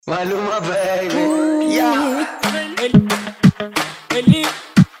Maluma, baby. Yeah.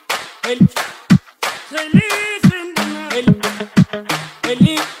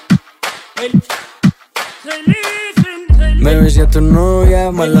 Me besé a tu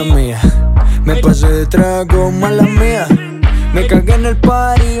novia, mala mía. Me pasé de trago, mala mía. Me cagué en el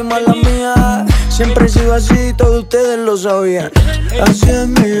party, mala mía. Siempre he sido así, todos ustedes lo sabían. Así es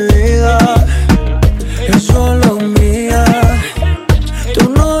mi vida, es solo mía. Tú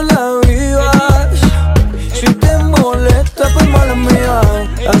no la vivas, si te molesta, pues mala mía.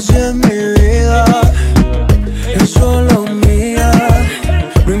 Así es mi vida, es solo mía.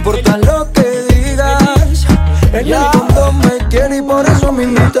 No importa lo que digas, en el fondo me quiere y por eso me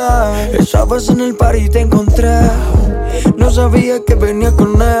invita. Esa vez en el party te encontré, no sabía que venía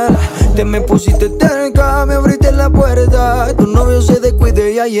con él. Te me pusiste cerca, me abriste la puerta. Tu novio se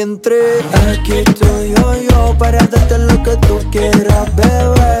descuide y ahí entré. Aquí estoy yo para darte lo que tú quieras,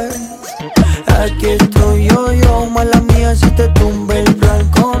 bebé. Aquí estoy yo, mala mía si te tumbe el plan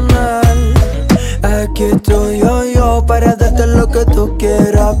con él. Aquí estoy yo para darte lo que tú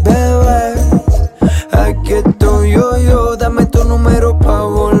quieras, bebé. Aquí estoy yo, dame tu número pa'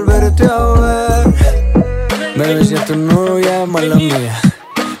 volverte a ver. Me besé a tu novia, mala mía.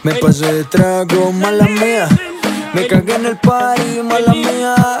 Me pasé de trago, mala mía. Me cagué en el party, mala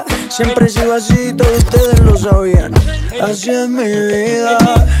mía. Siempre he sido así, todos ustedes lo sabían. Así es mi vida,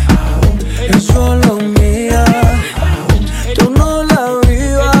 es solo mía. Tú no la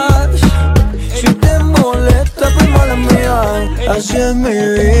vivas, si te molesta, pues mala mía. Así es mi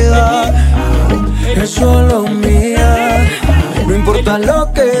vida, es solo mía. No importa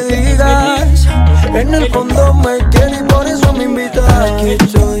lo que digas, en el fondo me quiere y por eso me invita. Aquí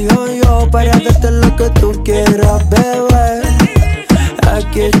estoy yo para darte lo que tú quieras, bebé.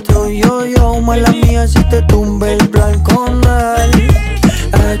 Aquí estoy yo, mala mía si te tumbe el plan con él.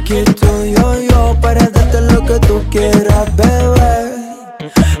 Aquí estoy yo para darte lo que tú quieras, bebé.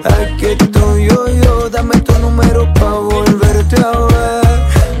 Aquí estoy yo, dame tu número pa' volverte a ver.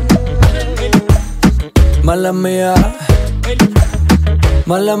 Mala mía,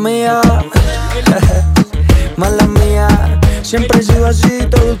 mala mía, mala mía. Siempre he sido así,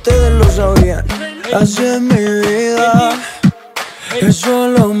 todos ustedes lo sabían. Así es mi vida, es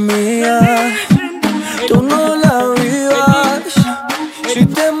solo mía. Tú no la vivas, si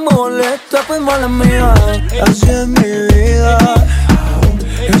te molesta, pues mala mía. Así es mi vida,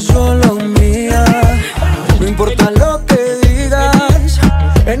 es solo mía. No importa lo que digas,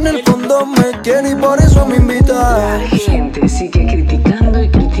 en el fondo me quiere y por eso me invita. La gente sigue criticando y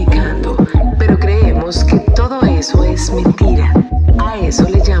criticando, pero creemos que todo eso es mentira. A eso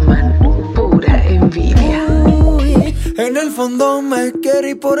le llaman pura envidia. En el fondo me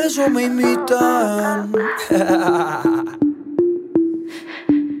quiere y por eso me invitan.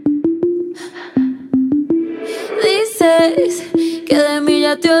 Dices que de mí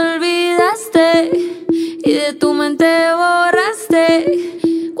ya te olvidaste y de tu mente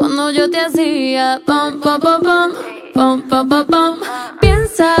borraste cuando yo te hacía pam pam pam pam pam pam pam pam.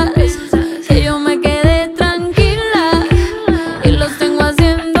 Piensas que yo me quedé tranquila y los tengo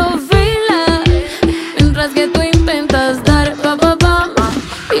haciendo fila mientras que tú intentas dar pam pam pam.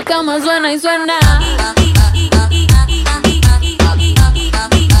 Mi cama suena y suena.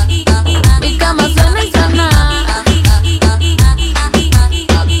 Mi cama suena y suena.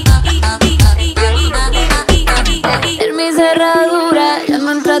 En mi cerradura ya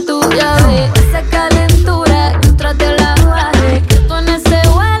no entra tu llave. Esa calentura yo traté la bajé. Que tú en ese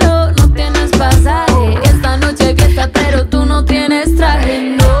vuelo no tienes pasaje. Esta noche fiesta pero tú no tienes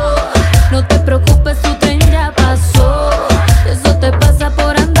traje. No, no te preocupes, tu tren ya pasó. Eso te pasa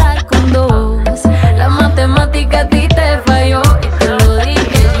por andar con dos. La matemática a ti te falló y te lo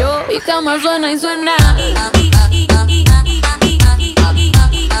dije yo. Mi cama suena y suena.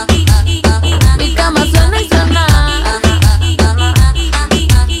 Mi cama suena y suena.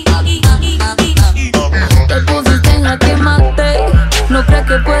 Te pusiste en jaque mate. No crees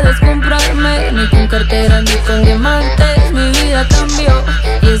que puedes comprarme ni con cartera ni con diamantes. Mi vida cambió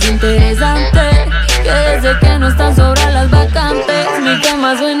y es interesante que desde que no están sobran las vacantes. Mi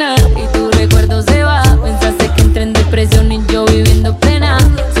cama suena y tu recuerdo se va. Pensaste que entré en depresión y yo viviendo plena.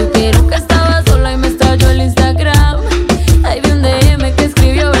 Supieron que estaba sola y me estalló el Instagram. Ahí vi un DM que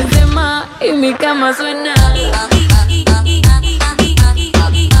escribió Benzema y mi cama suena.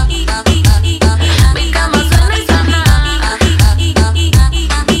 Mi cama suena y suena.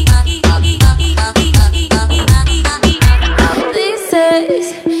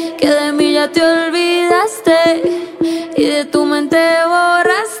 Dices que de mí ya te olvidaste y de tu mente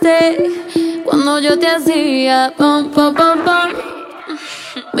borraste cuando yo te hacía pam pam pam pam.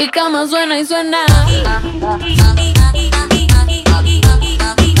 Mi cama suena y suena.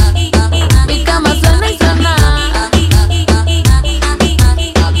 Mi cama suena y suena.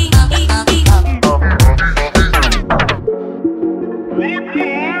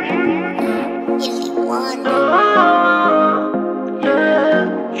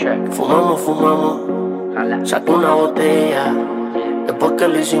 Fumamos, saco una botella. Después que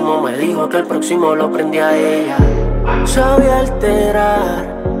lo hicimos me dijo que el próximo lo prendí a ella. Sabía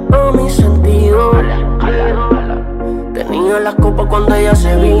alterar a mi sentido. Tenía las copas cuando ella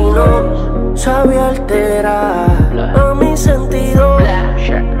se vino. Sabía alterar a mi sentido.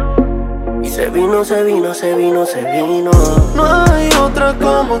 Y se vino. No hay otra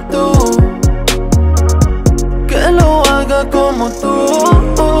como tú, que lo haga como tú.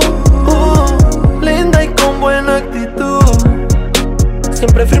 Linda y con buena actitud.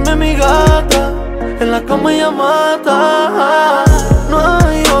 Siempre firme mi gata, en la cama ella mata. No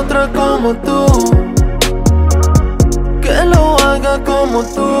hay otra como tú, que lo haga como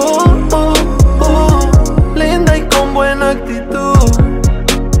tú. Linda y con buena actitud.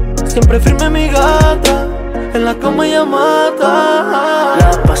 Siempre firme mi gata, en la cama ella mata.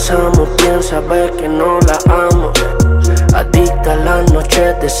 La pasamos bien, saber que no la amo. Adicta a las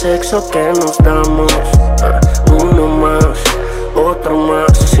noches de sexo que nos damos. Uno más, otro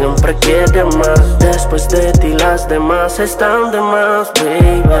más, siempre quiere más. Después de ti las demás están de más,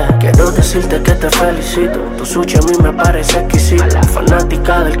 baby. Quiero decirte que te felicito. Tu sushi a mí me parece exquisita.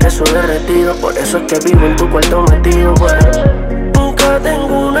 Fanática del queso derretido, por eso es que vivo en tu cuarto metido, Nunca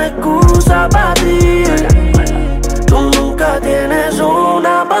tengo una excusa para ti. Tú nunca tienes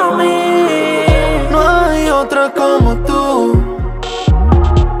una para mí. No hay otra como tú,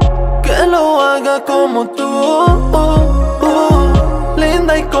 que lo haga como tú.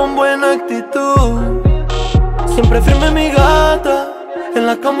 Linda y con buena actitud. Siempre firme mi gata, en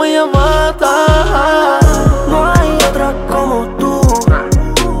la cama ella mata. No hay otra como tú,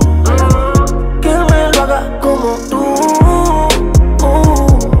 que me lo haga como tú.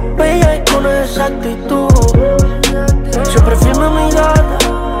 Bella y con esa actitud. Siempre firme mi gata,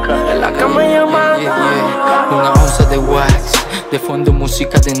 en la cama ella mata. Una onza de wax, de fondo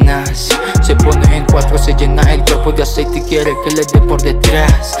música de Nas. Se pone en cuatro, se llena el cuerpo de aceite y quiere que le dé por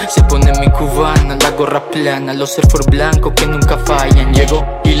detrás. Se pone mi cubana, la gorra plana, los surfer blancos que nunca fallan. Llego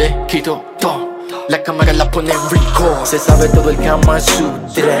y le quito todo. La cámara la pone rico. Se sabe todo el Kama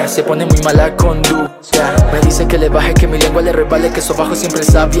Sutra. Se pone muy mala conducta. Me dice que le baje, que mi lengua le rebale, que eso bajo siempre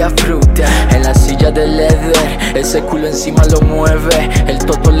sabía fruta. En la silla de leather, ese culo encima lo mueve. El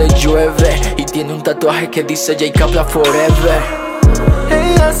toto le llueve y tiene un tatuaje que dice J. Kapla Forever.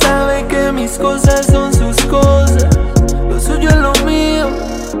 Ella sabe que mis cosas son sus cosas. Lo suyo es lo mío,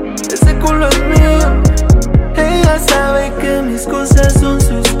 ese culo es mío. Ella sabe que mis cosas son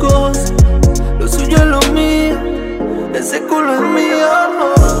sus cosas. Lo suyo es lo mío, ese culo es mío.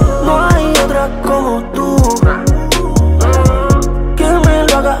 No hay otra como tú, que me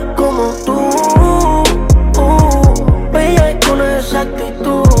lo haga como tú. Bella y con esa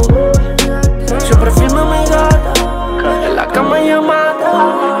actitud. Siempre firme mi gata, en la cama ella mata.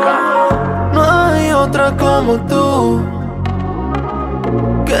 No hay otra como tú,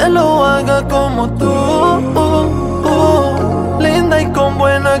 que lo haga como tú. Linda y con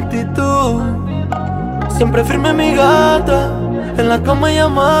buena actitud. Siempre firme mi gata, en la cama ella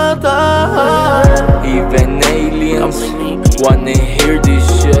mata. Even aliens wanna hear this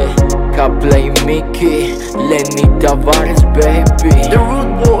shit. Kapla y Mickey, Lenny Tavares, baby. The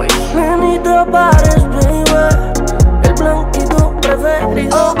Root Boys, Lenny Tavares, baby. El blanquito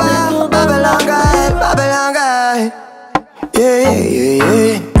preferido. Oh, Babylon guy.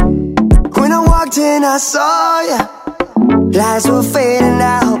 Yeah. When I walked in, I saw ya. Lights were fading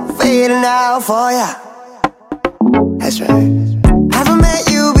out for ya. That's right. Haven't met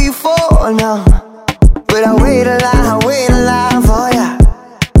you before, no, but I wait a line for ya.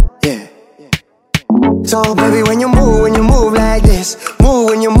 Yeah. So baby, when you move like this,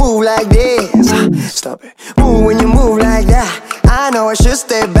 when you move like this, stop it. Move when you move like that. I know I should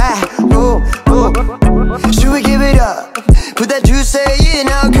stay back. Move. Should we give it up? Put that juice in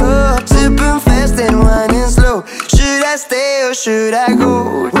our cup, sipping fast and running slow. Should I stay or should I go?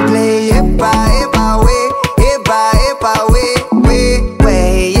 We play it by way.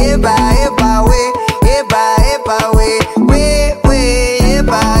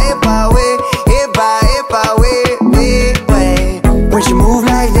 When she move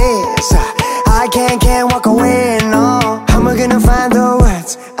like this, I can't walk away, no. How am I gonna find the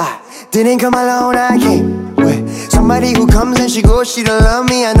words? I didn't come alone, I came with somebody who comes and she goes. She don't love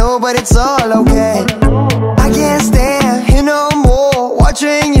me, I know, but it's all okay. I can't stand here no more.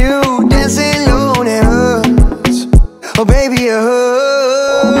 watching you dancing alone, it hurts. Oh baby, it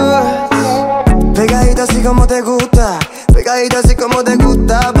hurts. Pegadita así como te gusta, pegadita así como te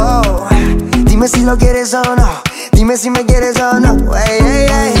gusta, boy. Dime si lo quieres o no, dime si me quieres o no. Hey, hey,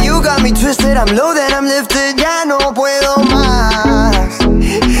 hey. You got me twisted, I'm low, then I'm lifted. Ya no puedo más,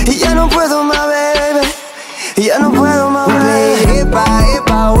 ya no puedo más, baby. Ya no puedo más, baby. Epa,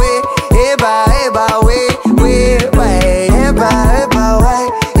 epa, we, epa, epa, we, we, we. Epa, epa, we,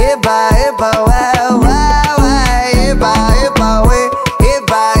 epa, epa, we, we, we. Epa, epa, we,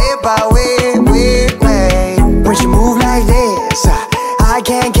 epa, epa, we, we, we. When you move like this, I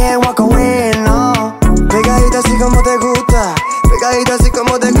can't walk away, no. Pegadita así como te gusta, pegadita así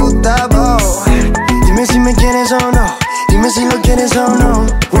como te gusta, bo. Dime si me quieres o no, dime si lo quieres o no.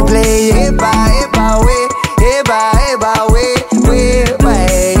 We play epa, epa, we, epa, epa, we, we, we.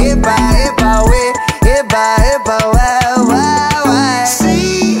 Epa, epa, we, epa, epa, we, we, we.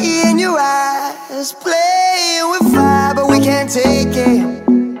 See in your eyes, playing with fire, but we can't take it,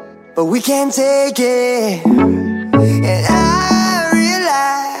 but we can't take it. And I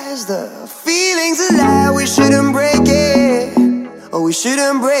realize the feeling's a lie, we shouldn't break it, oh, we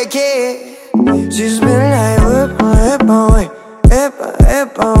shouldn't break it. She's been like, epa, epa, way, epa,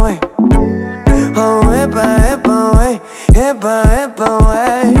 epa, way. Oh, epa, epa, way, epa, epa,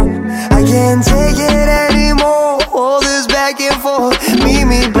 way. I can't take it anymore, all this back and forth. Meet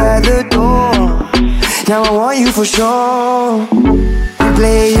me by the door, now I want you for sure. We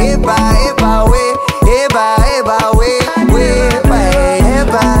play epa, epa, way, epa, epa, way, way, way.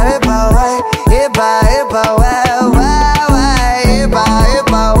 Epa, epa, way, epa, epa, way, way, way. Epa,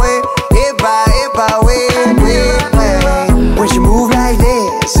 epa, way, epa, epa, way, way, way. When you move like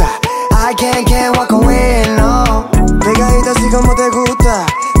this, I can't walk away, no. Pegadita así como te gusta,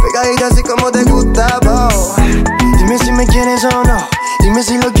 pegadita así como te gusta, bo. Dime si me quieres o no, dime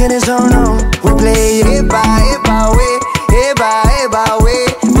si lo quieres o no. We play epa, epa, way, epa, epa, way,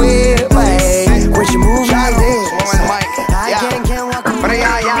 way, way. When you move like this, I can't walk away. Pero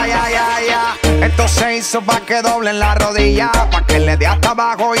ya. Esto se hizo pa' que doblen la rodilla, pa' que le dé hasta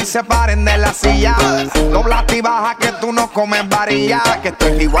abajo y se paren de la silla. Doblaste y baja que tú no comes varilla, que esto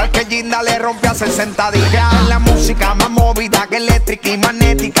es igual que Ginda le rompe a hacer sentadilla. La música más movida que eléctrica y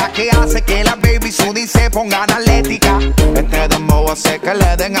magnética, que hace que las baby sudi se pongan atlética. Este dembow hace que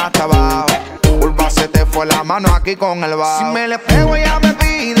le den hasta abajo. Urba se te fue la mano aquí con el bajo. Si me le pego ella me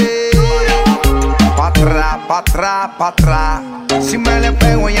pide pa' atrás, pa' atrás, pa' atrás. Si me le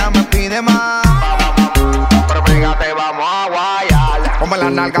pego ella me pide más. Pero fíjate, vamos a guayar. Ponme la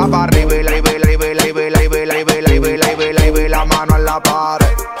nalga para arriba y la mano en la pared.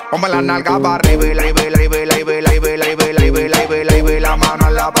 Ponme la nalga para arriba y la mano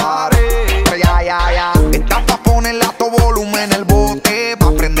en la pared. Pero ya. Está pa' ponerle a todo volumen el bote,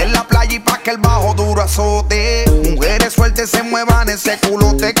 pa' prender la playa y pa' que el bajo duro azote. Mujeres sueltas se muevan ese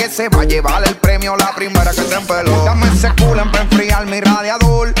culote, que se va a llevar el premio la primera que te empeló. Dame ese culo para enfriar mi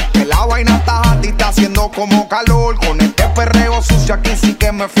radiador, que la vaina está hot y está haciendo como calor. Con este perreo sucio aquí sí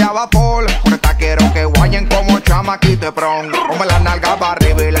que me fui a vapor. Con esta quiero que guayen como chamaquito de pronto. Ponme la nalga para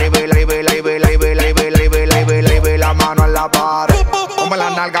arriba y la mano en la pared. Ponme la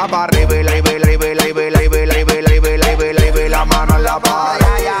nalga para arriba y la mano en la pared.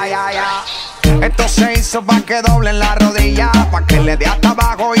 Esto se hizo pa' que doblen la rodilla, pa' que le dé hasta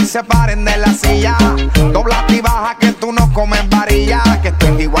abajo y se paren de la silla. Doblaste y baja que tú no comes varilla, que esto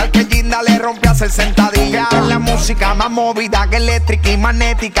es igual que Ginda le rompe a hacer sentadilla. Es la música más movida que eléctrica y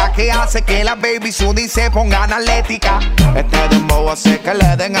magnética, que hace que las baby sudi se pongan atlética. Este dembow hace que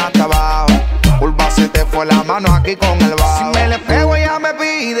le den hasta abajo. Urba se te fue la mano aquí con el bajo. Si me le pego ella me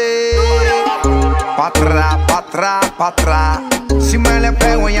pide pa' atrás, pa' atrás, pa' atrás. Si me le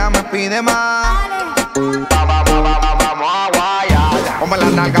pego ella me pide más. Vamos a guayar. Ponme la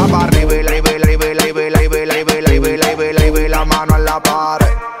nalga para arriba y la mano en la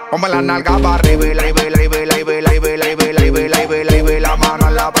pared. Ponme la nalga para arriba y la mano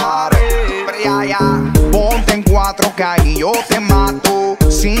en la pared. Pero ya. Ponte en 4 que ahí yo te mato.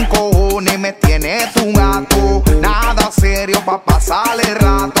 5 cojones me tiene tu gato. Nada serio pa' pasar el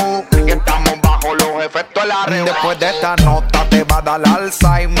rato, y estamos bajo los efectos de la red. Después de esta nota te va a dar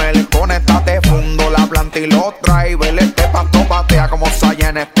Alzheimer. Conéctate, fundo la planta y los drivers. Este pasto patea como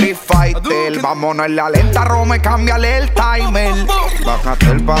Saiyan en Street Fighter. Vámonos en la lenta, Rome, cámbiale el timer.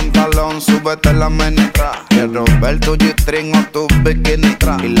 Bájate el pantalón, súbete la menestra. Quiero ver tu G-string o tu bikini.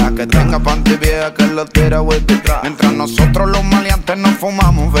 Y la que tenga panty vieja que lo tira with the trap. Mientras nosotros los maleantes nos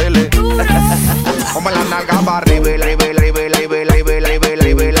fumamos, vele. Ponme la nalga para arriba y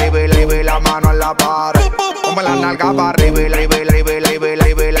la mano en la pared. Ponme la nalga para arriba y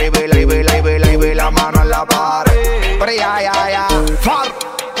y ve la mano en la pared. Pero ya. Far.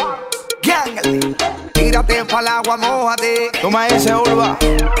 Gang. Tírate pa'l agua, mójate. Tú me dices, Urba.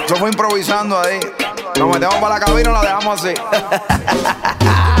 Yo fui improvisando ahí. Nos metemos para la cabina y la dejamos así.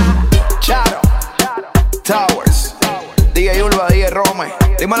 Charo. Towers. DJ Urba, DJ Rome.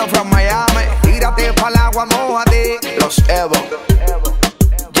 Dímelo from Miami. Tírate pa'l agua, mójate. Los Evo.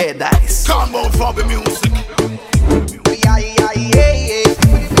 Jedi's. Combo for the music.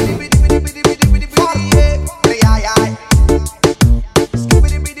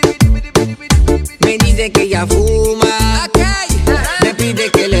 Me dice que ella fuma, me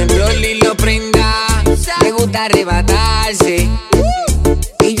pide que le enrolle y lo prenda. Me gusta arrebatarse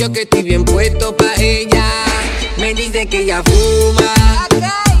y yo que estoy bien puesto pa' ella. Me dice que ella fuma,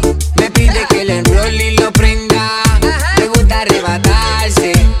 me pide que le enrolle y lo prenda. Me gusta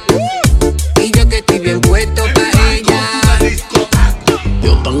arrebatarse y yo que estoy bien puesto pa' ella.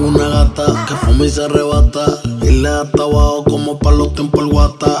 Yo tengo una gata que fuma y se arrebata y le da hasta abajo como pa' los tiempos el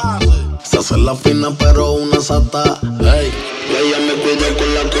guata. Se hace la fina pero una sata. Ey, y ella me cuida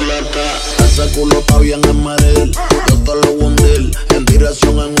con la culata. Ese culo está bien en maril. Yo te lo voy a hundir en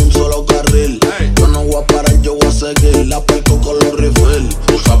dirección en un solo carril. Yo no voy a parar, yo voy a seguir. La perco con los refill.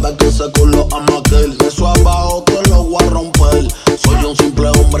 Tú sabes que ese culo ama aquel. De eso abajo te lo voy a romper. Soy un simple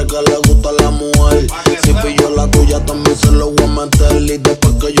hombre que le gusta a la mujer. Si pillo la tuya también se lo voy a meter. Y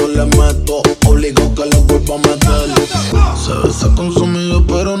después que yo le meto, obligo que le vuelva a meter. Se besa con su amigo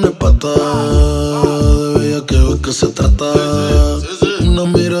pero no es pata. De bella que ve que se trata. Una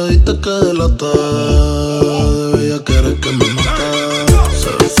miradita que delata. De bella que eres que me mata. Se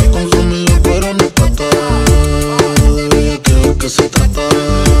besa con su amigo pero no es pata. De bella que ve que se trata.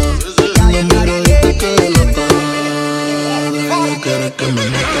 Una miradita que delata. De bella que eres que me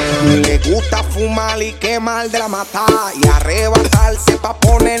mata. Le gusta fumar y quemar de la mata y arrebatarse pa'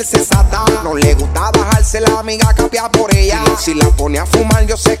 ponerse sata. No le gusta bajarse la amiga capia por ella. Si la pone a fumar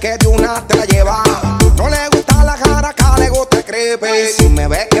yo sé que de una te la lleva. No le gusta la jaraca, le gusta el creepy. Si me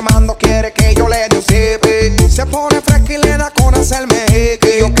ve quemando quiere que yo le dé un sipi. Se pone fresca y le da con hacerme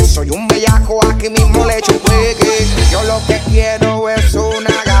hickey. Yo que soy un bellaco aquí mismo le echo un wiki. Yo lo que quiero es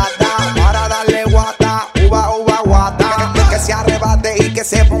una gata para darle guata, uva guata. Que se arrebate y que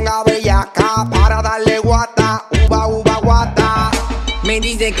se ponga bellaca para darle guata, uva guata. Me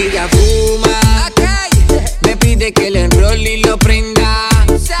dice que ella fuma, me pide que le enrolle y lo prenda.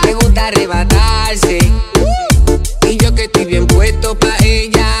 Me gusta arrebatarse y yo que estoy bien puesto pa'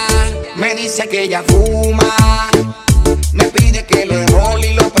 ella. Me dice que ella fuma, me pide que le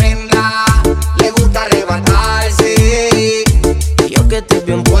enrolle y lo prenda. Le gusta arrebatarse y yo que estoy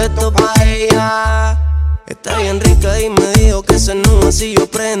bien puesto pa' ella. Está bien rica y me dijo que se no así yo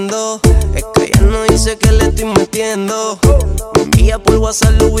prendo. Es que ella no dice que le estoy metiendo. Me envía por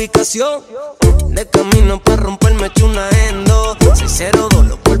WhatsApp la ubicación. De camino pa' romperme eché una endo. 602,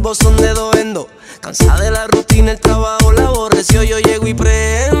 los polvos son de doendo. Cansada de la rutina, el trabajo la aborreció. Yo llego y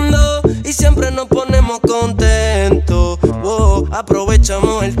prendo y siempre nos ponemos contentos. Wow,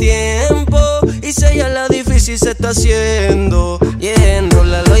 aprovechamos el tiempo y si ella la difícil se está haciendo. Yeah,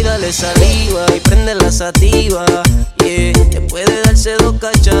 enrólalo y dale saliva y prende la sativa. Yeah, después de darse 2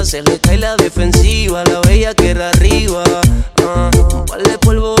 cachas se le cae la defensiva. La bella que era arriba. Un par de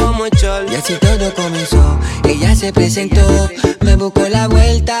polvo vamos a echar. Y así todo comenzó, ella se presentó. Me buscó la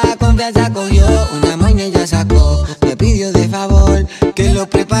vuelta, confianza cogió. Una maña ella sacó, me pidió de favor que lo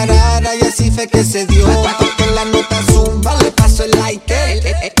preparara y así fue que se dio. Con la nota zumba le paso el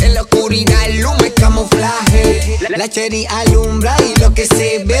lighter. En la oscuridad el humo es camuflaje. La cherry alumbra y lo que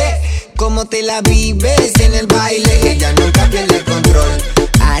se ve, como te la vives en el baile. Ella nunca pierde el control,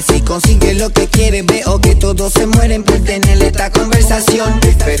 así consigue lo que quiere. Veo que todos se mueren por tener esta conversación,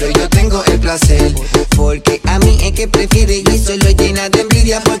 pero yo tengo el placer, porque a mí es que prefiere y solo llena de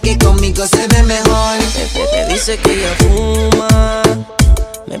envidia, porque conmigo se ve mejor. Me dice que ella fuma,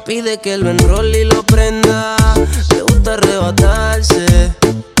 me pide que lo enrolle y lo prenda. Le gusta arrebatarse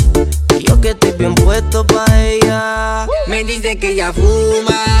y yo que estoy bien puesto pa' ella. Me dice que ella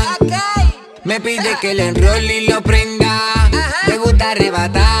fuma, me pide que le enrolle y lo prenda. Le gusta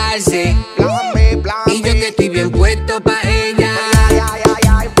arrebatarse y yo que estoy bien puesto pa' ella.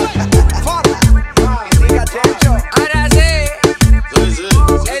 Ahora sí,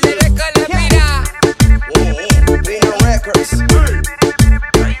 el de récord le mira.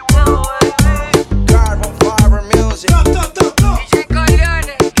 Carbon Fiber Music.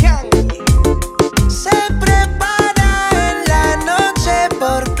 Se prepara en la noche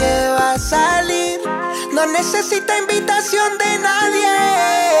porque va a salir. No necesita invitación de nadie.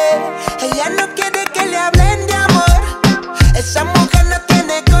 Ella no quiere que le hablen de amor. Es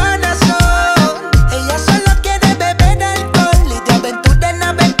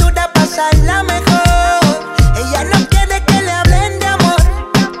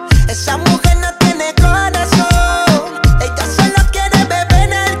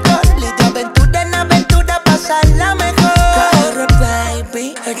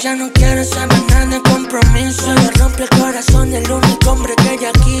Ella no quiere saber nada de compromiso. Le rompe el corazón el único hombre que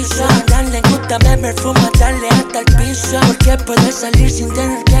ella quiso. A ella le gusta beber, fumar, darle hasta el piso. Porque puede salir sin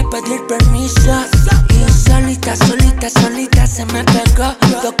tener que pedir permiso. Y solita, solita, solita se me pegó.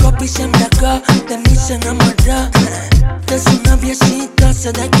 Dos copas y se embriagó, de mí se enamoró. De su noviecito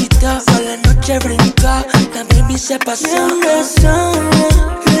se desquitó. Por la noche brincó, la baby se pasó. Y anda sola,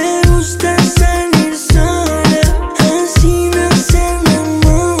 le gusta salir sola. Así no se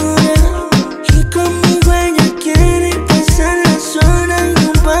enamora. Y conmigo ella quiere pasar las horas. Y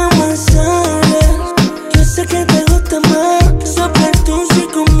nos vamos a solas. Yo sé que te gusta más soplar tú sí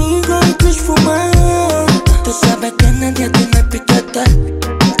conmigo y tus fumadas. Tú sabes que nadie tiene piquete,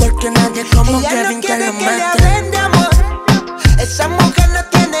 porque nadie como Kevin que lo mate. Esa mujer no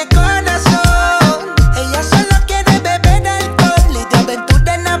tiene corazón. Ella solo quiere beber alcohol y de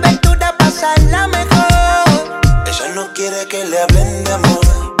aventura en aventura pasarla mejor. Ella no quiere que le hablen de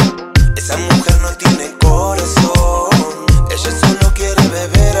amor. Esa mujer no tiene corazón. Ella solo quiere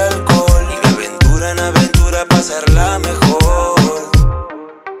beber alcohol y de aventura en aventura pasarla mejor.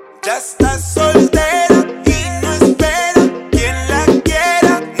 Ya está soltera.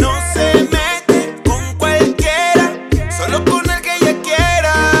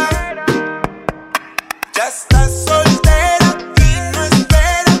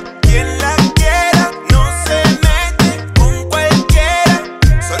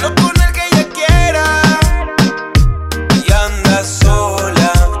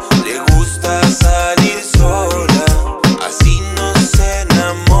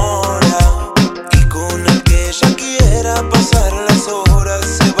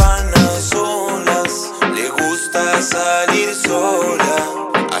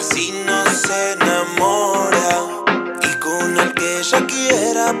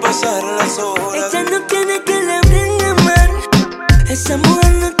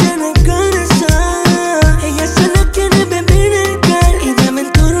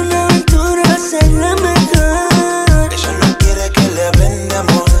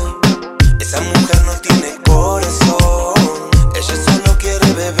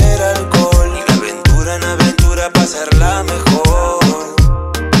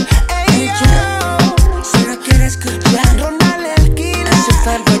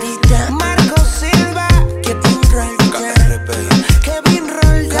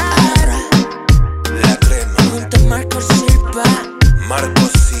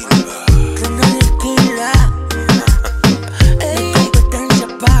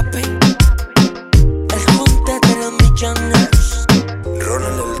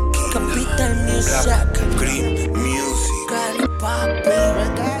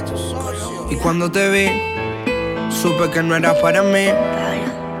 No era para mí.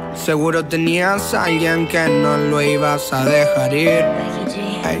 Seguro tenías a alguien que no lo ibas a dejar ir.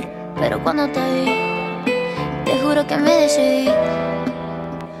 Hey. Pero cuando te vi, te juro que me decidí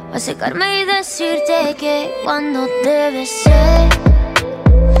a acercarme y decirte que cuando te besé,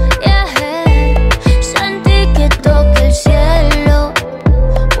 sentí que toqué el cielo.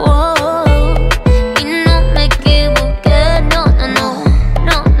 Y no me equivoqué, no, no, no,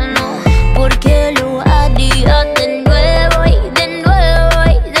 no, no, no, porque lo haría de nuevo.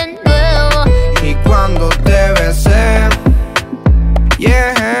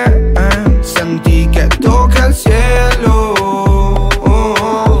 Sentí que toca el cielo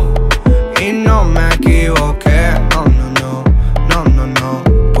y no me equivoqué, no, no, no, no, no, no,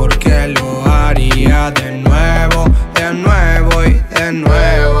 porque lo haría de nuevo y de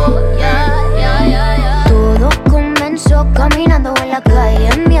nuevo. Todo comenzó caminando en la calle,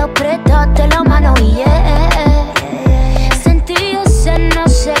 me apretaste la mano y sentí ese no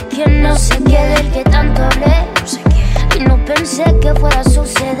sé qué del que tanto hablé. Y no pensé que fuera a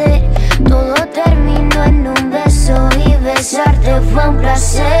suceder. Todo terminó en un beso y besarte fue un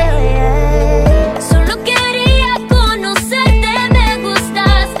placer. Solo quería conocerte, me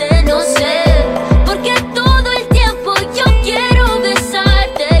gustaste, no sé, porque todo el tiempo yo quiero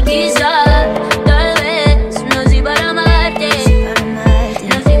besarte. Quizás, tal vez, nací para amarte,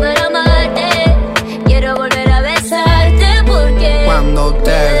 nací para amarte. Quiero volver a besarte porque cuando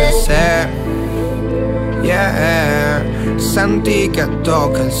te besé, sentí que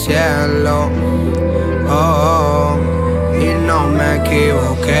toca el cielo, y no me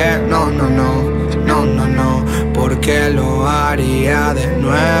equivoqué, no, no, no, no, no, no, porque lo haría de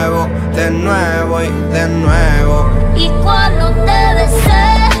nuevo y de nuevo. Y cuando te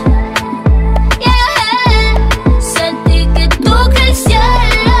besé, sentí que toca el cielo.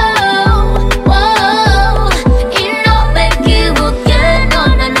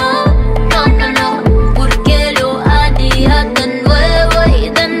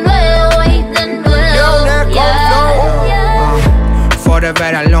 De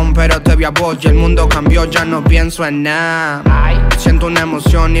voz y el mundo cambió, ya no pienso en nada. Siento una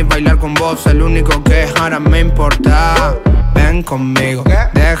emoción y bailar con vos, el único que ahora me importa. Ven conmigo,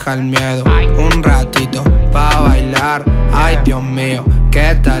 deja el miedo, un ratito pa' bailar. Ay, Dios mío,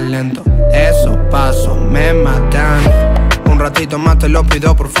 qué talento, esos pasos me matan. Un ratito más te lo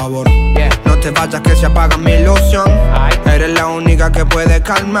pido, por favor. No te vayas que se apaga mi ilusión. Eres la única que puede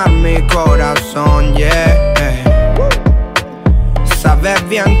calmar mi corazón, yeah. Sabes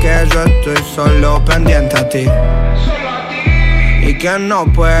bien que yo estoy solo pendiente a ti y que no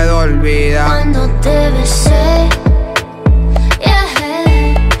puedo olvidar cuando te besé.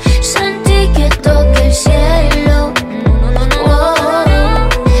 Sentí que toqué el cielo.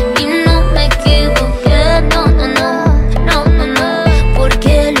 Y no me equivoqué, no,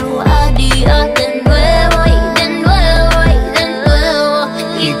 porque lo haría de nuevo y de nuevo y de nuevo.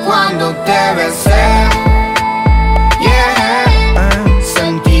 Y cuando te besé,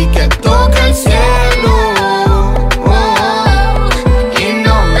 sentí que toqué el cielo. Y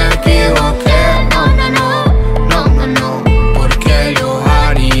no me equivoqué, no, porque lo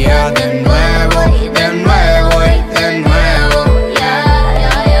haría de nuevo y de nuevo y de nuevo.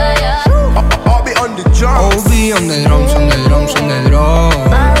 Obi on the drums, on the drums, on the drums.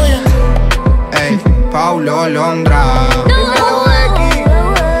 Ey, Paulo Londra.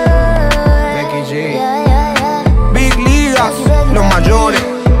 Becky G. Big Ligas, los mayores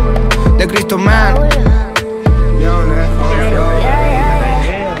de Cristo Man.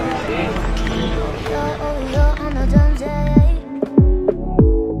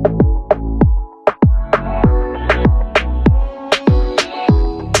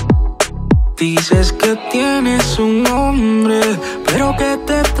 Dices que tienes un hombre, pero que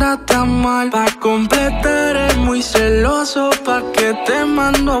te trata mal. Pa' completar es muy celoso, pa' que te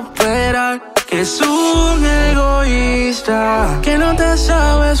mando a operar. Que es un egoísta, que no te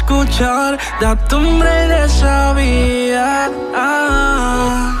sabe escuchar. Date un break de esa vida.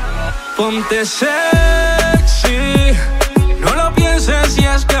 Ponte sexy, no lo pienses y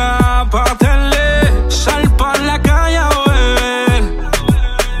escápatele. Sal pa' la calle a beber.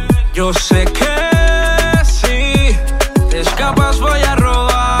 Yo sé que si te escapas voy a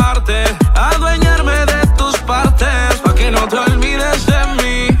robarte, adueñarme de tus partes, pa' que no te olvides de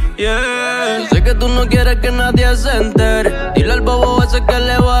mí, yeah. Sé que tú no quieres que nadie se entere. Dile al bobo ese que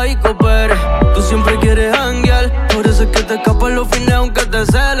le va y coopere. Tú siempre quieres janguear, por eso es que te escapas los fines aunque te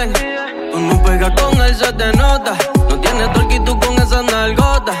celen. Tú no pegas con él, se te nota. No tienes torque y tú con esas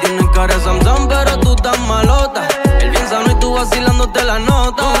nalgotas. Tienes cara de Samsung pero tú estás malota. Él bien sano y tú vacilándote la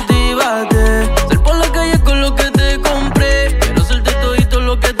nota. Motívate, sal por la calle con lo que te compré. Quiero hacerte todito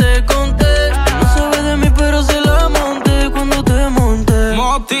lo que te conté. No sabes de mí pero se la monté cuando te monté.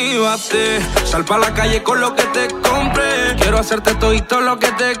 Motívate, sal pa' la calle con lo que te compré. Quiero hacerte todito lo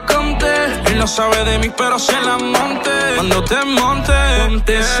que te conté. Él no sabe de mí pero se la monté cuando te monté.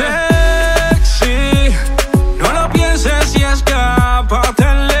 Ponte sexy, no lo pienses y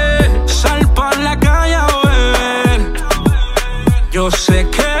escápatele. Sal pa' la calle a beber. Yo sé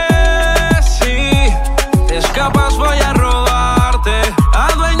que si te escapas voy a robarte,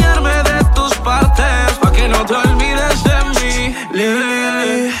 adueñarme de tus partes, pa' que no te olvides de mí.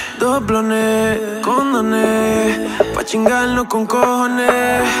 Lili, doblones, condones, pa' chingarnos con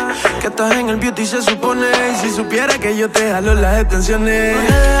cojones. Que estás en el beauty se supone. Y si supiera que yo te jalo las extensiones, no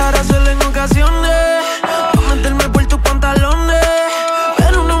te dejarás solo en ocasiones, pa' meterme por tus pantalones,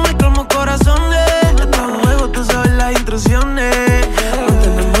 pero no me como corazones. Esto es un juego, tú sabes las instrucciones. No te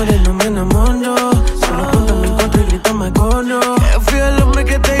enamores, no me enamoro. Solo cuéntame en cuatro y grítame cono. Que fui el hombre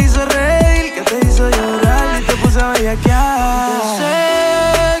que te hizo reír, que te hizo llorar y te puse a bellaquear.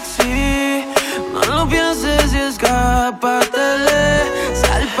 Sexy, no lo pienses y escápatele.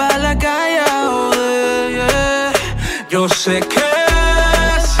 Sal pa' la calle a joder, yeah. Yo sé que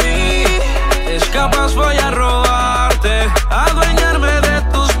si te escapas voy a robarte, adueñarme de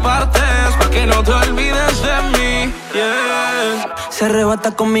tus partes, pa' que no te olvides de mí, yeah. Se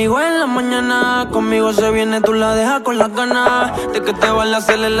arrebata conmigo en la mañana, conmigo se viene, tú la dejas con las ganas de que te van a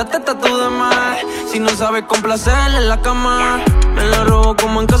hacerle la teta tú de más. Si no sabes complacerle en la cama, me la robo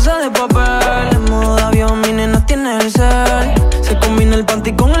como en casa de papel. En modo de avión, mi nena tiene el cel. Se combina el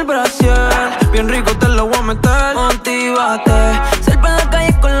panty con el brasier. Bien rico te lo voy a meter. Motívate, sal pa' la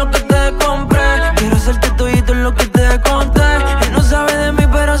calle con lo que te compré. Quiero hacerte todito lo que te conté. Él no sabe de mí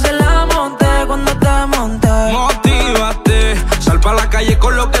pero se la monté cuando te monté. Motívate, sal pa' la calle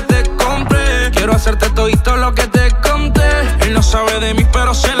con lo que te compré. Quiero hacerte todito lo que te conté. Él no sabe de mí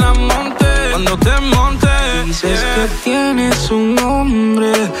pero se la monté cuando te monté. Dices que tienes un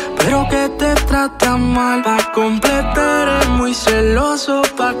hombre, pero que te trae trata mal. Pa' completar es muy celoso,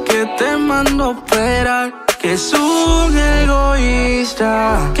 pa' que te mando a operar. Que es un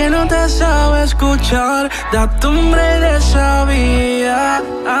egoísta, que no te sabe escuchar. Date un break de esa vida.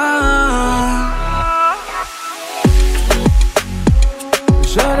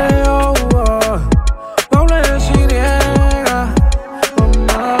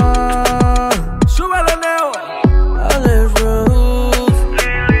 Súbele, Neo. Alex Roof,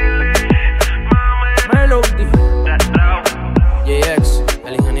 Melody, JX,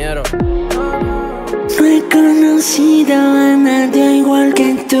 el ingeniero. No he conocido a nadie igual que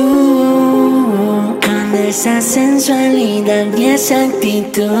tú, con esa sensualidad y esa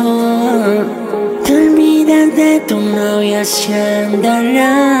actitud. Te olvidas de tu novio haciéndolo,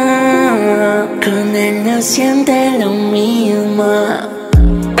 con él no sientes lo mismo.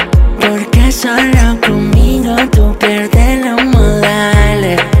 Porque solo conmigo tú pierdes los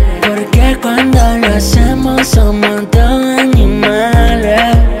modales. Porque cuando lo hacemos somos dos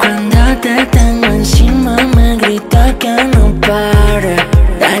animales. Cuando te tengo encima me gritas que no pare.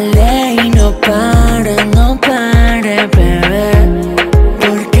 Dale y no pare, no pare, bebé.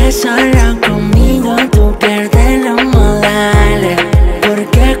 Porque solo conmigo tú pierdes los modales.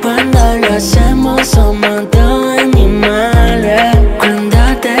 Porque cuando lo hacemos somos dos animales. Cuando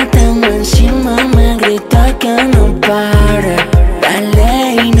te tengo encima me gritas que no pare.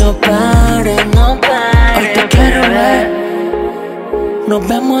 Dale y no pare, no pare. Hoy te quiero ver. Nos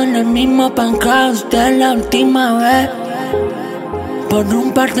vemos en el mismo penthouse de la última vez. Por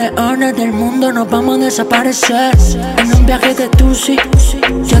un par de horas del mundo nos vamos a desaparecer. En un viaje de Tusi,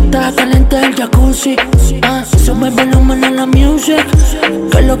 ya está caliente el jacuzzi. Sube el volumen en la music,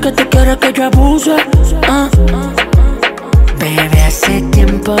 que es lo que tú quieres que yo abuse. Bebé, hace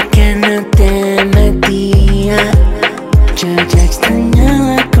tiempo que no te metía. Yo ya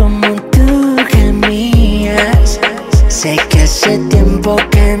extrañaba como tú gemías. Sé que hace tiempo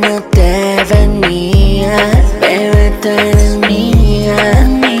que no te venías. Bebé, tú eres mía,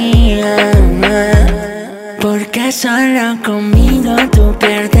 mía. Porque solo conmigo tú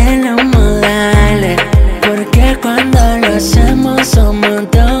pierdes los modales. Porque cuando lo hacemos somos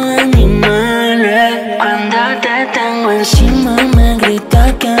dos animales. Cuando te tengo encima me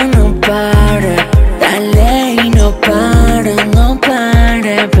gritas que no pare. Dale y no pare, no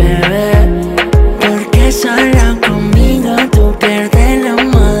pare, bebé. Porque solo conmigo tú pierdes los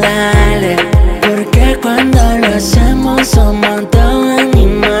modales. Porque cuando lo hacemos somos dos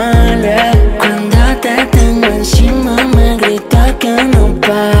animales. Cuando te tengo encima me gritas que no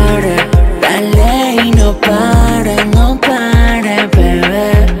pare. Dale y no pare, no pare,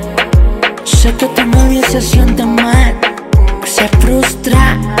 bebé. Sé que tu novia se siente mal, se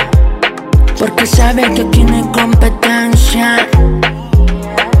frustra, porque sabe que aquí no hay competencia.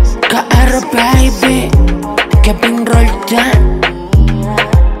 KR baby, Kevin Roldan,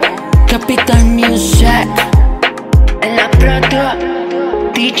 Capital Music. En la proto,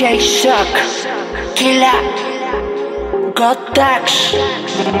 DJ Shock, Killa, Gotax,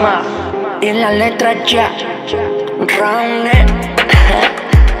 y en la letra ya, Round It.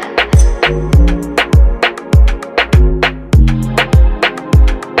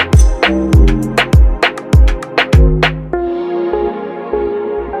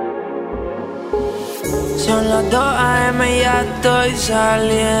 Son las 2 AM y ya estoy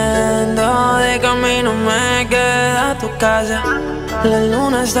saliendo. De camino me queda a tu casa. La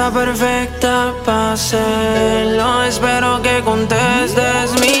luna está perfecta para hacerlo. Espero que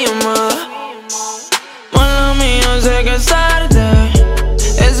contestes mi llamada. Mala mía, sé que es tarde.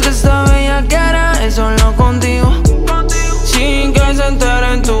 Es que esta bellaquera es solo contigo. Sin que se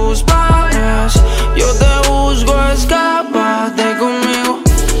enteren tus padres, yo te busco, escápate conmigo.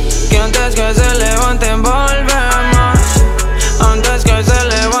 Que antes que se levanten volvemos. Antes que se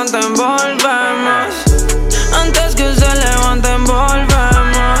levanten volvemos. Antes que se levanten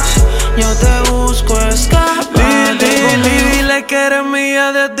volvemos. Yo te busco, escápate conmigo. Dile que eres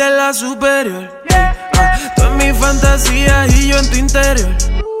mía desde la superior. Tú en mi fantasía y yo en tu interior.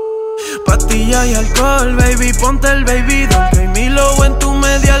 Pastillas y alcohol, baby, ponte el baby doll. Que mi lobo en tu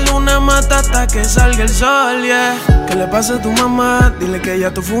media luna mata hasta que salga el sol, yeah. ¿Qué le pasa a tu mamá? Dile que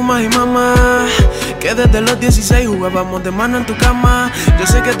ya tú fumas y mamá. Que desde los 16 jugábamos de mano en tu cama. Yo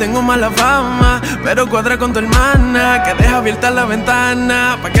sé que tengo mala fama, pero cuadra con tu hermana. Que deja abierta la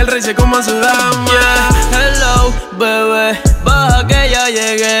ventana pa' que el rey se coma su dama, yeah. Hello, bebé, baja que ya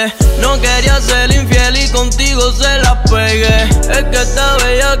llegué. No quería ser infiel y contigo se la pegué. Es que esta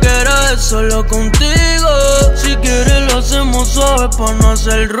bella que era es solo contigo. Si quieres lo hacemos suave pa' no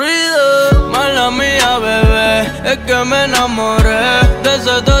hacer ruido. Mala mía, bebé, es que me enamoré de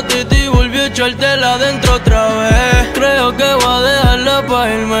ese tatiti, volví volvió a echártela adentro otra vez. Creo que voy a dejarla pa'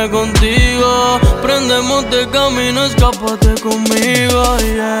 irme contigo. Prendemos de camino, escápate conmigo,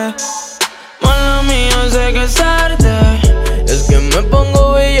 yeah. Mala mía, sé que es tarde. Es que me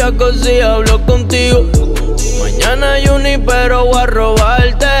pongo bellaco si hablo contigo. Mañana pero voy a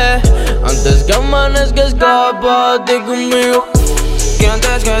robarte. Antes que amanezca, escápate conmigo. Que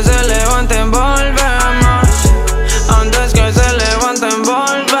antes que se levanten volvemos. Antes que se levanten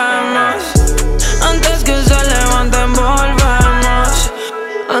volvemos. Antes que se levanten volvemos.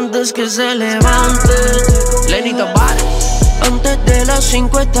 Antes que se levanten. Lenito Bar. Antes de las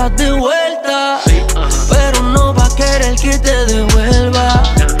 5 estás de vuelta. Pero no va a querer que te devuelva.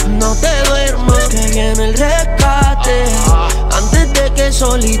 No te duermas que viene el rescate. Antes de que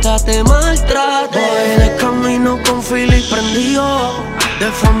solita te maltrate. Voy de camino con Philly prendido.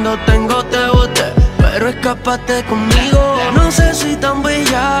 De fondo tengo te bote, pero escápate conmigo. No sé si tan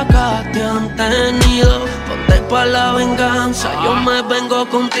bellaca te han tenido. Ponte pa' la venganza, yo me vengo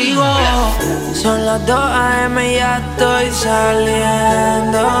contigo. Son las 2 AM y ya estoy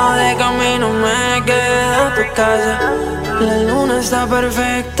saliendo. De camino me quedo a tu casa. La luna está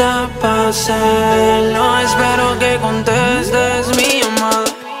perfecta pa' hacerlo. Espero que contestes mi llamada.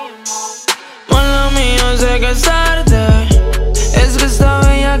 Mala mía, sé que es tarde. Es que esta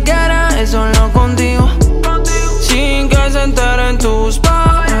bellaquera es solo contigo. Sin que se enteren tus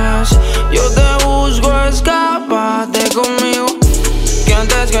padres. Yo te busco, escápate conmigo. Que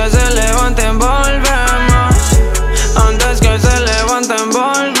antes que se levanten volvemos. Antes que se levanten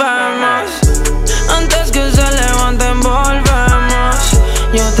volvemos. Antes que se levanten volvemos.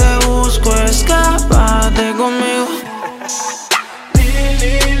 Yo te busco, escápate conmigo.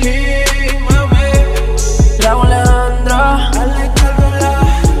 Raúl Alejandro.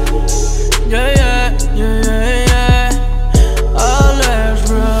 Yeah, yeah, yeah, yeah, yeah. Alex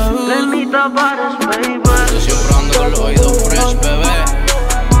Raúl. Lenita Pares, baby. Yo siempre ando con los oídos fresh, bebé.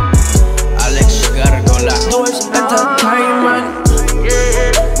 Alex Gargola. Doors Entertainment.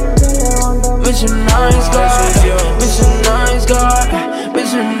 Mr. Nice Guy. Mr. Nice Guy.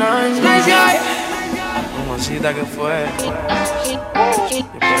 Mr. Nice Guy. Mamacita, ¿qué fue?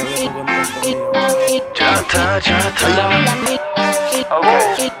 Espero que tú contestes. Ya está.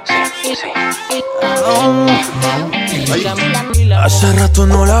 Ok, sí. Hace rato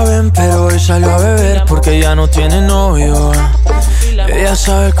no la ven, pero hoy salió a beber porque ya no tiene novio. Ella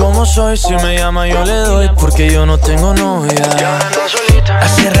sabe cómo soy, si me llama yo le doy porque yo no tengo novia.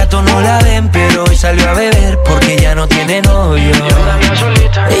 Hace rato no la ven, pero hoy salió a beber porque ya no tiene novio.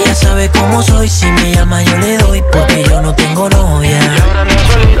 Ella sabe cómo soy, si me llama yo le doy porque yo no tengo novia.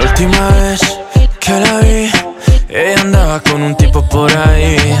 La última vez que la vi, ella andaba con un tipo por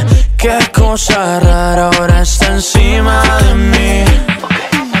ahí. Qué cosa rara, ahora está encima de mí.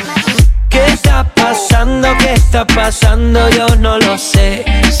 ¿Qué está pasando? ¿Qué está pasando? Yo no lo sé,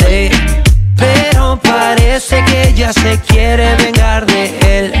 pero parece que ella se quiere vengar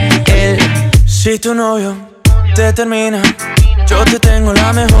de él. Si tu novio te termina, yo te tengo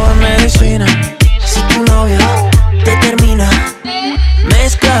la mejor medicina. Si tu novio te termina,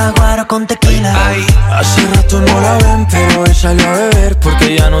 mezcla guaro con tequila. Ay, hace rato no la ven, pero hoy salió a beber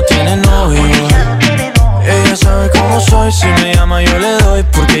porque ya no tiene novio. Ella sabe cómo soy, si me llama yo le doy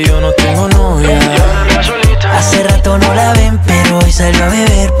porque yo no tengo novia. Hace rato no la ven, pero hoy salió a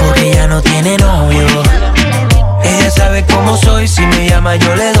beber porque ya no tiene novio. Ella sabe cómo soy, si me llama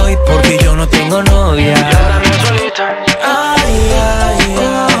yo le doy porque yo no tengo novia. Ay, ay, ay.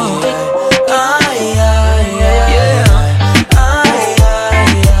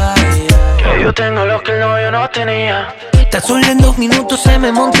 Yo tengo lo que el novio no tenía. Tan solo en 2 minutos se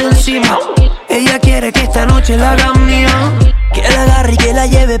me monta encima. Ella quiere que esta noche la haga mía. Que la agarre y que la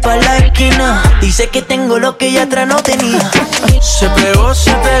lleve pa' la esquina. Dice que tengo lo que ella atrás no tenía. Se pegó,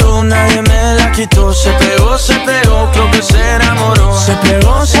 nadie me la quitó. Se pegó, creo que se enamoró. Se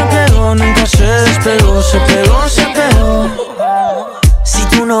pegó, nunca se despegó. Se pegó. Si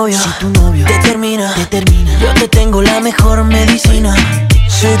tu novio te termina, yo te tengo la mejor medicina.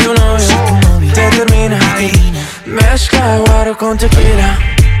 Si tu novio te termina, mezcla guaro con tequila.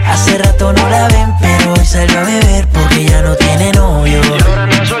 Hace rato no la ven, pero hoy salió a beber porque ya no tiene novio.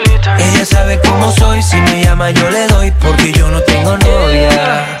 Ella sabe cómo soy, si me llama yo le doy porque yo no tengo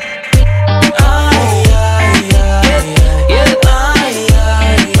novia. Ay, ay, ay,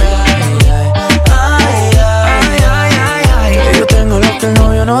 ay. Yo tengo lo que el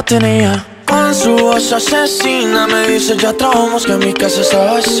novio no tenía. Con su voz asesina me dice ya trabajamos que mi casa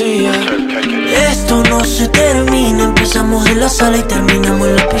está vacía. Esto no se termina, empezamos en la sala y terminamos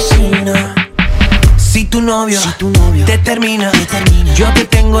en la piscina. Si tu novio te termina, yo te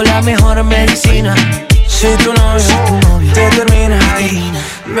tengo la mejor medicina. Si tu novio te termina,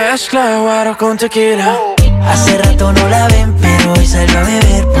 mezcla guaro con tequila. Hace rato no la ven, pero hoy salió a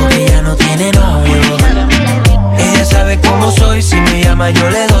beber porque ya no tiene novio. Ella sabe cómo soy, si me llama yo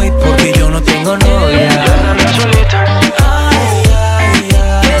le doy porque yo no tengo novia.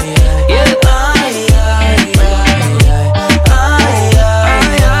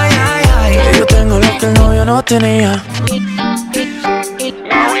 Yo tengo lo que el novio no tenía.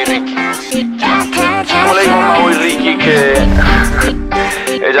 ¿Cómo le dijo Mau y Ricky que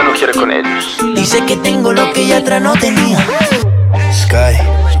ella no quiere con ellos? Dice que tengo lo que ella atrás no tenía. Sky,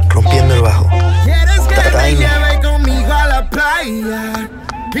 rompiendo el bajo. ¿Quieres que te lleve conmigo a la playa?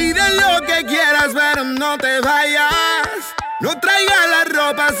 Pide lo que quieras, pero no te vayas. No traigas la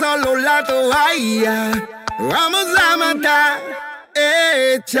ropa, solo la toalla. Vamos a matar.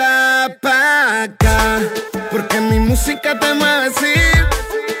 Echa pa' acá, porque mi música te mueve así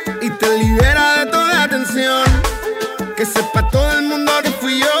y te libera de toda tensión. Que sepa todo el mundo que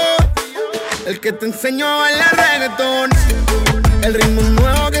fui yo el que te enseñó a bailar reggaetón. El ritmo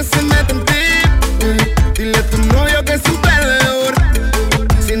nuevo que se mete en ti. Dile a tu novio que es un perdedor.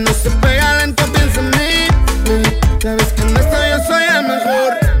 Si no se pega lento, piensa en mí. Sabes que en esto yo soy el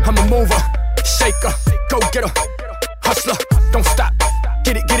mejor. I'm a mover, shaker, go getter, hustler, don't stop.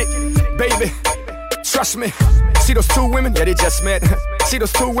 Get it, baby. Trust me. See those two women? Yeah, they just met. See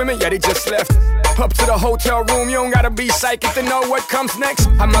those two women? Yeah, they just left. Up to the hotel room, you don't gotta be psychic to know what comes next.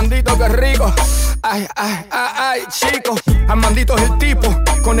 Amandito, que rico. Ay, ay, ay, ay, chico. Amandito es el tipo,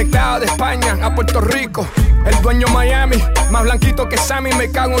 conectado de España a Puerto Rico. El dueño Miami, más blanquito que Sammy,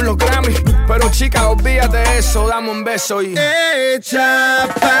 me cago en los Grammy. Pero chica, olvídate de eso, dame un beso y echa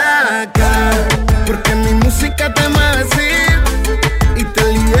pa' acá, porque mi música te mueve así y te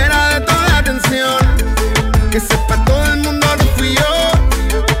libera de toda tensión. Que sepa todo el mundo que fui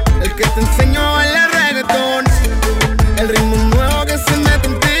yo el que te enseñó a bailar reggaetón. El ritmo nuevo que se mete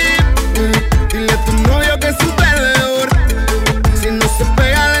en ti. Dile a tu novio que es un perdedor. Si no se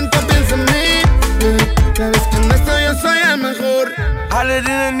pega lento, piensa en mí. Sabes que en esto yo soy el mejor. Hotter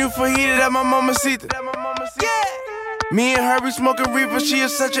than a new fajita at my mamacita. Me and her be smoking reefer, she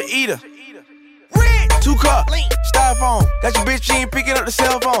is such a eater. 2 cup, styrofoam. Got your bitch, she ain't picking up the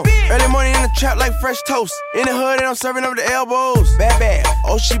cell phone. Early morning in the trap like fresh toast. In the hood and I'm serving up the elbows. Bad, bad,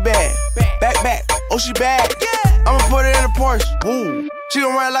 oh she bad. Back, back, oh she bad. I'ma put it in a Porsche. Woo. She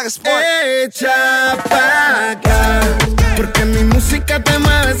gon' ride like a sport. Echa pa' acá, porque mi música te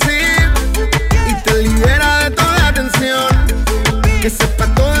mueve así y te libera de toda tensión. Que sepa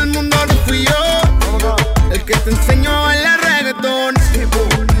todo el mundo que fui yo el que te enseñó a bailar reggaetón.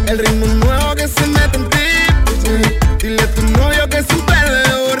 El ritmo nuevo que se mete en ti. Dile a tu novio que es un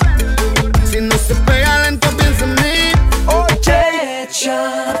perdedor. Si no se pega lento, piensa en mí. Oye,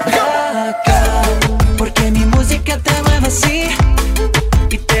 echa pa' acá, porque mi música te mueve así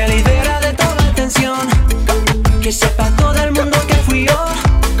y te libera de toda tensión. Que sepa todo el mundo que fui yo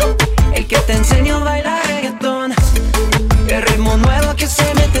el que te enseñó a bailar reggaetón. El ritmo nuevo que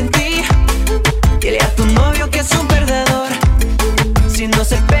se mete en ti. Dile a tu novio que es un perdedor. Si no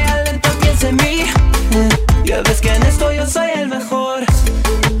se pega lento, piensa en mí. Ya ves que en esto yo soy el mejor.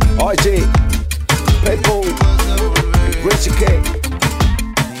 Oye, Pitbull, Richie K,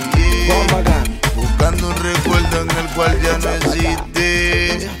 Juan Magán. Buscando un recuerdo en el cual ya no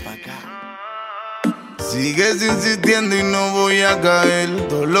existe. Sigues insistiendo y no voy a caer.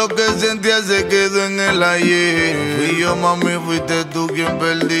 Todo lo que sentía se quedó en el ayer. Fui yo, mami, fuiste tú quien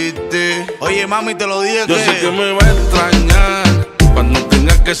perdiste. Oye, mami, te lo dije. Yo sé que me va a extrañar cuando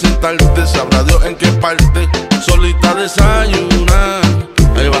tengas que sentarte. Sabrá Dios en qué parte. Solita desayunar,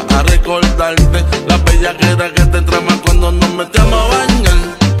 ahí vas a recordarte la bellaquera que te entraba cuando nos metíamos a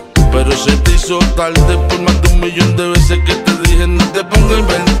bañar. Pero se te hizo tarde por más de 1.000.000 de veces que te dije no te pongo a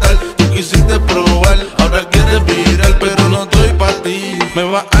inventar. Tú quisiste probar, ahora quieres virar, pero no estoy pa' ti. Me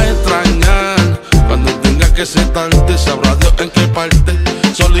vas a extrañar cuando tengas que sentarte. Sabrá Dios en qué parte.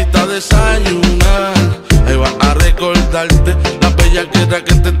 Solita desayunar, ahí vas a recordarte la bellaquera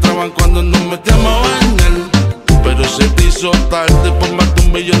que te entraban cuando nos metíamos a bañar. Pero se te hizo tarde por más de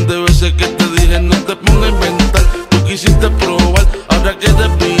 1.000.000 de veces que te dije no te pongo a inventar. Tú quisiste probar, ahora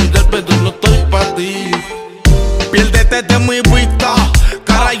quieres virar, pero no estoy pa' ti. Piérdete de mi vista.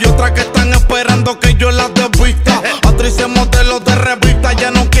 Cara hay otras que están esperando que yo las desvista. Actrices, modelos de revista.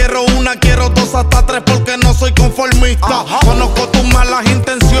 Ya no quiero una, quiero 2 hasta 3 porque no soy conformista. Conozco tus malas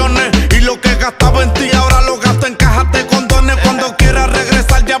intenciones y lo que gastaba en ti ahora lo gasto en cajas de condones. Cuando quieras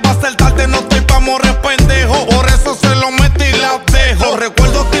regresar ya va a ser tarde, no estoy pa' morir pendejo. Por eso se lo metí y las dejo.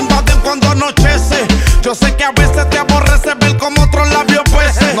 Recuerdos te invaden cuando anochece. Yo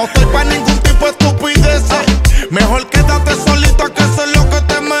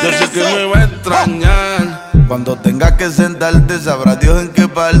tengas que sentarte, sabrá Dios en qué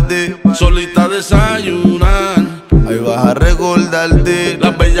parte. Solita desayunar, ahí vas a recordarte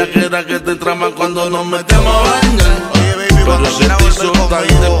las bellaqueras que te traman cuando nos metemos a bañar. Oye, baby, pero se te hizo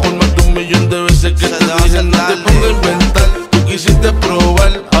tarde por más de 1.000.000 de veces que te dije no te pongo a inventar. Tú quisiste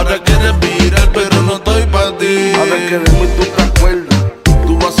probar, ahora quieres virar, pero no estoy pa' ti. Ahora que vemos y tú te acuerdas,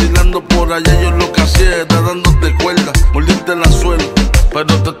 tú vacilando por allá, yo lo que hacía era dándote cuerda, mordiste la suela, pero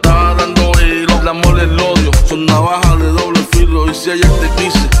te estaba dando hilo. El amor y el odio son navajas de doble filo, y si ayer te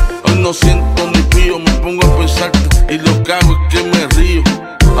quise, hoy no siento ni pío. Me pongo a pensarte y lo que hago es que me río.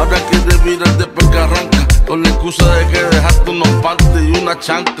 Ahora quieres virar después que arranca, con la excusa de que dejaste unos panties y una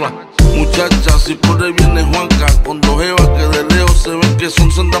chancla. Muchacha, si por ahí viene Juanca, con dos jevas que de lejos se ven que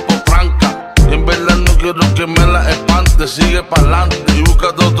son sendas por franca. Y en verdad no quiero que me la espante, sigue pa'lante y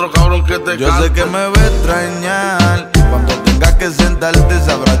búscate otro cabrón que te Yo cante. sé que me va a extrañar, cuando tengas que sentarte,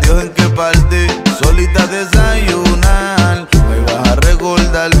 sabrá Dios en qué parte. Solita desayunar, ahí vas a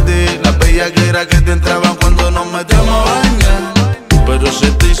recordarte las bellaqueras que te entraban cuando nos metíamos a bañar. Pero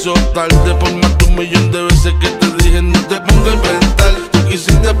se te hizo tarde por más de 1.000.000 de veces que te dije no te pongo a inventar. Tú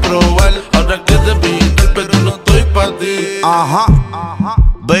quisiste probar, ahora que te pintar, pero no estoy pa' ti. Ajá,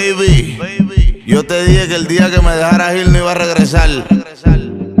 baby, yo te dije que el día que me dejaras ir no iba a regresar.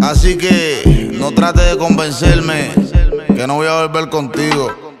 Así que no trates de convencerme que no voy a volver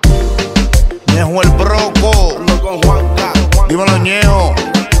contigo. Ñejo el Broco, dímelo Ñejo.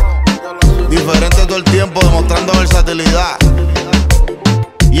 Diferente todo el tiempo, demostrando versatilidad.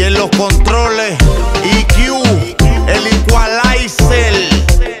 Y en los controles, EQ, el Equalizer,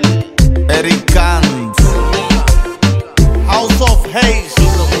 Eric Kant, House of Haze,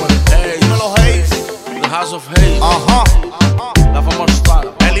 dímelo Haze, The House of Haze, ajá, la famosa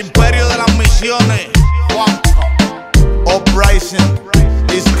Star, el imperio de las misiones, Uprising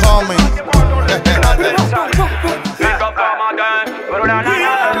is coming.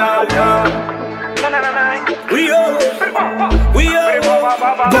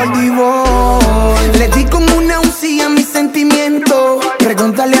 Goldie Boy, le di como una UCI a mis sentimientos.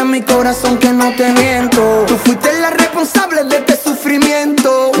 Pregúntale a mi corazón que no te miento. Tú fuiste la responsable de este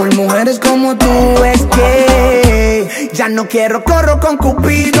sufrimiento. Por mujeres como tú es que ya no quiero corro con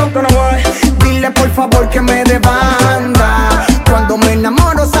Cupido. Dile por favor que me dé banda. Cuando me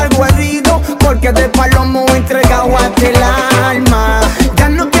enamoro salgo herido, porque de palomo entregado a ti el alma. Ya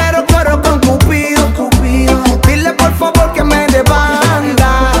no quiero corro con Cupido. Dile por favor que me dé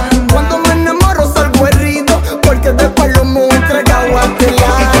banda. Cuando me enamoro salgo herido, porque de palomo entregado a ti el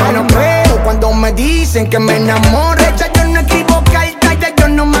alma. Y yo no creo cuando me dicen que me enamore. Ya yo no escribo cartas, ya yo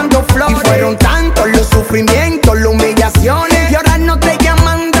no mando flores. Y fueron tantos los sufrimientos, las humillaciones, y ahora no te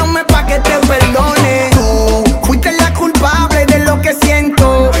llaman, dame pa' que te perdone. Tú fuiste la culpable de lo que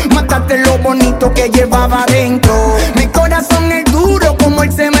siento, mataste lo bonito que llevaba adentro. Mi corazón es duro como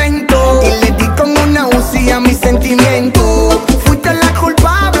el cemento, y le di con una UCI a mis sentimientos. Fuiste la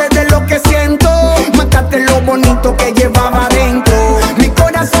culpable de lo que siento, mataste lo bonito que llevaba adentro. Mi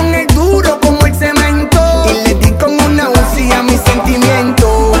corazón es duro como el cemento, y le di con una UCI a mis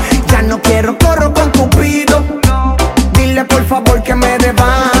sentimientos. Ya no quiero corro con Cupido. Dile por favor que me dé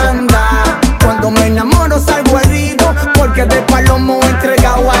banda. Cuando me enamoro salgo herido, porque de palomo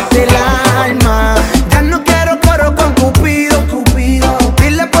entregado hasta el alma. Ya no quiero corro con Cupido.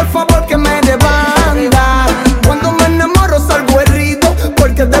 Dile por favor que me dé banda. Cuando me enamoro salgo herido,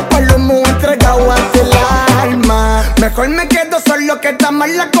 porque de palomo entregado hasta el alma. Mejor me quedo solo que está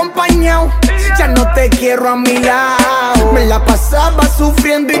mal acompañado. Ya no te quiero a mi lado. Me la pasaba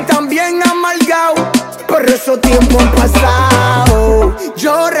sufriendo y también amargado, por eso tiempo han pasado.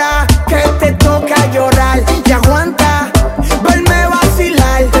 Llora, que te toca llorar. Y aguanta, verme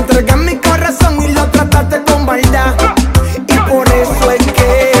vacilar. Te entregué mi corazón y lo trataste con maldad. Y por eso es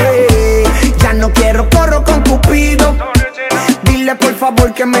que ya no quiero corro con Cupido. Dile por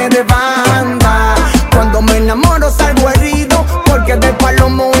favor que me dé banda. Cuando me enamoro salgo herido, porque de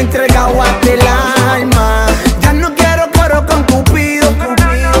palomo entregado hasta el alma. Ya no quiero corro con Cupido.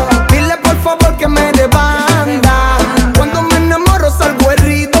 Dile por favor que me dé banda. Cuando me enamoro salgo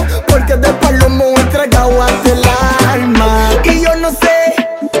herido, porque de palomo entregado hasta el alma. Y yo no sé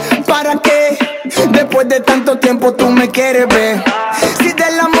para qué, después de tanto tiempo tú me quieres ver. Si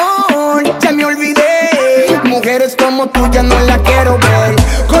del amor ya me olvidé, mujeres como tú ya no la quiero ver.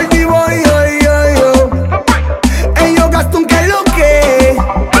 Goldie Boy, ellos gastan que lo que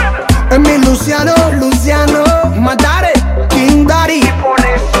es mi Luciano, Matare, King Daddy. Y por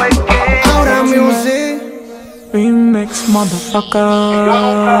eso es que ahora music Remix, motherfucker.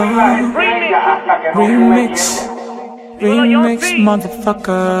 Remix. Remix,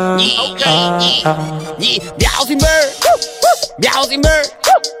 motherfucker. Viajo sin ver. Viajo sin ver.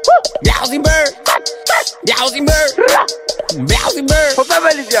 Viajo sin ver. Viajo sin ver. Viajo sin ver. José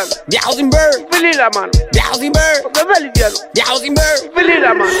Feliciano. Viajo sin ver. Fili la mano. Viajo sin ver. José Feliciano. Viajo sin ver. Fili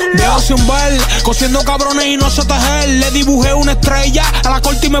la mano. Viajo sin ver. Cosiendo cabrones y no sé tejer. Le dibujé una estrella a la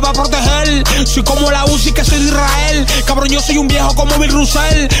corte y me va a proteger. Soy como la UCI que soy de Israel. Cabrón, yo soy un viejo como Bill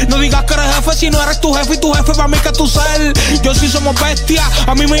Russell. No digas que eres jefe si no eres tu jefe y tu jefe para mí que tu ser. Yo sí somos bestias.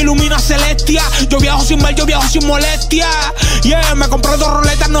 A mí me ilumina Celestia. Yo viajo sin ver, yo viajo sin molestia. Yeah, me compré 2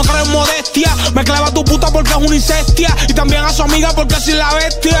 roletas, no creo en modestia. Me clava a tu puta porque es una incestia. Y también a su amiga porque así la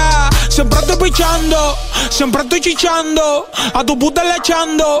bestia. Siempre estoy pichando, siempre estoy chichando. A tu puta le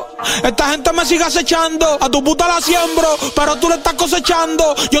echando. Esta gente me sigue acechando. A tu puta la siembro, pero tú le estás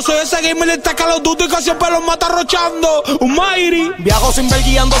cosechando. Yo soy ese gamer de este Call of Duty que siempre los mata rochando. Un Mighty. Viajo sin ver,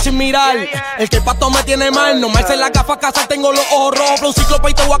 guiando sin mirar. El que pato me tiene mal. No me hace la gafa casa, tengo los ojos rojos. Un ciclo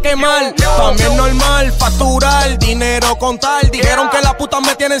y te voy a quemar. También normal, facturar, dinero contar. Dijeron que la puta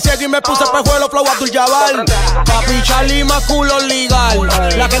me tienen ciego y me puse pejuelo flow Abdul-Jabbar. Papi Charlie más culo legal.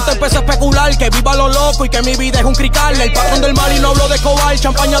 La gente empezó a especular que viva lo loco y que mi vida es un crical. El patrón del mal y no hablo de cobar.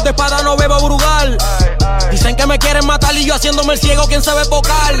 Champañas de espada, no bebo Brugal. Dicen que me quieren matar y yo haciéndome el ciego, ¿quién sabe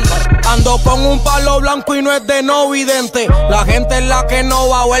vocal? Ando con un palo blanco y no es de no vidente. La gente es la que no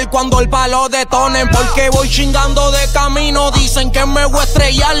va a ver cuando el palo detonen. Porque voy chingando de camino. Dicen que me voy a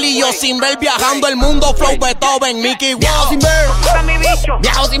estrellar y yo sin ver viajando el mundo. Flow Beethoven, Mickey. Viajo sin ver. Está mi bicho.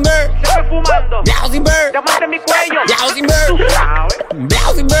 Viajo sin ver. Siempre fumando. Viajo sin ver. Llámate mi cuello. Viajo sin ver.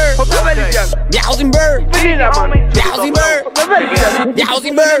 Viajo sin ver. José Feliciano. Viajo sin ver. Fili la mano. Viajo sin ver. Viajo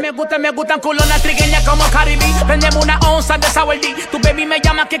sin ver. Me gustan culonas trigueñas como Caribe. Prendemos una onza de Sour D. Tu baby me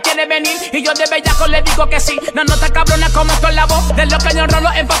llama que quiere venir y yo de bellaco le digo que sí. No nota cabrona como esto en la voz. De lo que yo rolo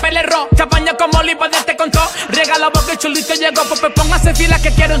en papel error. Champaña como olivo de este contó. Regalo porque chulito llegó. Pues póngase fila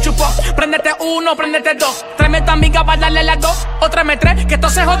que quiero un chupón. Préndete 1, préndete 2. Tráeme tu amiga para darle las 2. O tráeme 3, que esto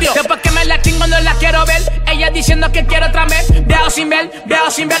se jodió. Después que me la chingo no la quiero ver. Ella diciendo que quiero otra vez. Viajo sin ver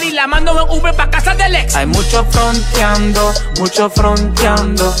y la mando en Uber pa' casa del ex. Hay mucho fronteando,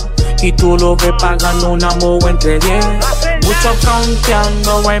 y tú lo ves pagando una MOU entre 10. Mucho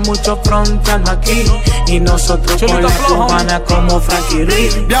fronteando, hay mucho fronteando aquí. Y nosotros con la cubana como Frankie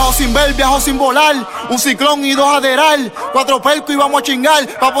Ruiz. Viajo sin ver, viajo sin volar. Un ciclón y 2 aderal. 4 percos y vamos a chingar.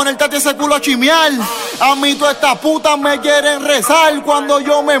 Pa' ponerte a ese culo a chimear. A mí todas estas putas me quieren rezar. Cuando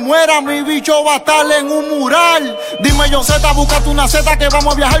yo me muera, mi bicho va a estar en un mural. Dime John Z, búscate una Z que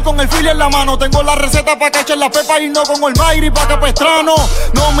vamos a viajar con el fili en la mano. Tengo la receta pa' que echen la pepa y no con el Mayri pa' que pestrano.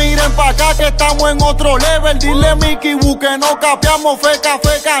 No miren pa' acá que estamos en otro level. Dile a Mickey Wu que no capeamos feca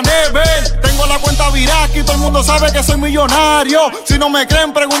never. Tengo la cuenta Virac y todo el mundo sabe que soy millonario. Si no me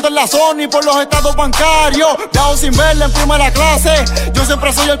creen, pregúntenle a Sony por los estados bancarios. Viajo sin verle en primera clase. Yo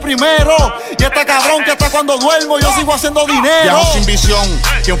siempre soy el primero. Y este cabrón que hasta cuando duermo yo sigo haciendo dinero. Viajo sin visión.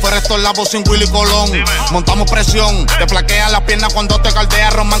 ¿Quién fuera estos labos sin Willy Colón? Montamos presión. Te flaquea la pierna cuando te caldea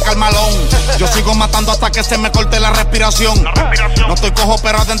Román Carmalón. Yo sigo matando hasta que se me corte la respiración. No estoy cojo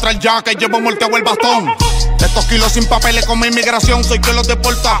pero adentro el ya que llevo molteado el bastón. Estos kilos sin papeles como inmigración, soy que los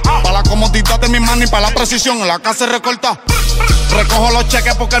deporta. Para la comodidad de mi mano y para la precisión, la casa se recorta. Recojo los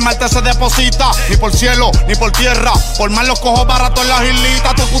cheques porque el martes se deposita. Ni por cielo, ni por tierra. Por más los cojo baratos en las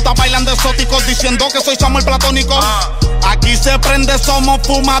islitas. Tu puta bailan de exóticos diciendo que soy Samuel Platónico. Aquí se prende, somos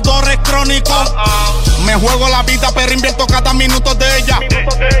fumadores crónicos. Me juego la vida pero invierto cada minuto de ella.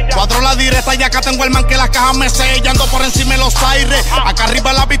 4 la directa y acá tengo el man que las cajas me sella. Ando por encima de los aires. Acá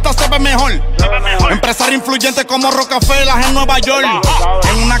arriba la vista se ve mejor. Empresario influyente como Rockefeller en Nueva York.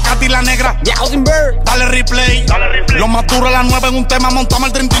 En una Catila negra. Viajo sin ver. Dale replay. Lo más duro a las 9 en un tema. Montamos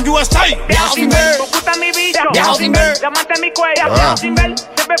el Dream Team USA. Viajo sin ver. Me gusta mi bicho. Viajo sin ver. Llámate mi cuello. Viajo sin ver.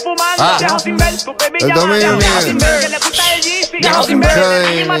 Siempre fumando. Viajo sin ver. Tu baby llama. Viajo sin ver. Que le gusta el Yeezy. Viajo sin ver.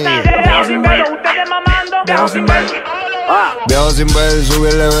 Viajo sin ver. Ustedes mamando. Viajo sin ver. Viajo sin ver, subí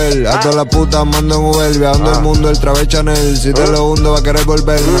el level. A todas las putas mando en Uber. Viajando el mundo, el Travel Channel. Si te lo hundo va a querer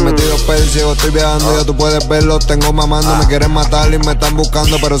volver. Me he metido pel, ciego, estoy viajando. Ya tú puedes verlo, tengo mamando. Me quieren matar y me están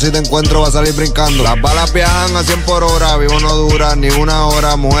buscando. Pero si te encuentro va a salir brincando. Las balas viajan a 100 por hora. Vivo no dura ni una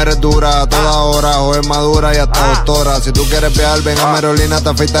hora. Mujeres duras a toda hora. Joven madura y hasta doctora. Si tú quieres viajar, ven a Merolina. Te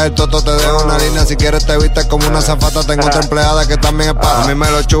afeitas el toto, te dejo una línea. Si quieres te vistes como una zafata. Tengo otra empleada que también es para. A mí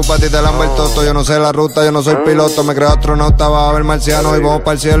me lo chupa, a ti te lambe el toto. Yo no sé la ruta, yo no soy piloto. Me creo astronauta, va a ver marciano. Y vamos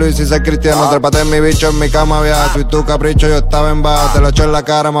para el cielo y si soy cristiano. Trépate en mi bicho, en mi cama viaja. Tú y tu capricho, yo estaba en baja. Te lo echo en la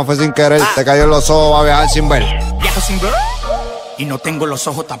cara, más fue sin querer. Te cayó en los ojos, va a viajar sin ver. Viajo sin ver. y no tengo los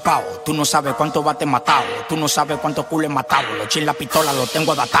ojos tapados. Tú no sabes cuánto bate matado, tú no sabes cuánto culo he matado. Los chill la pistola los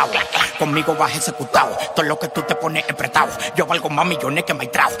tengo adaptados, conmigo vas ejecutado. Todo lo que tú te pones es prestado. Yo valgo más millones que me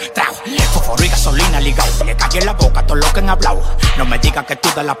trago. Fósforo y gasolina ligado, le callé en la boca todo lo que han hablado. No me digas que tú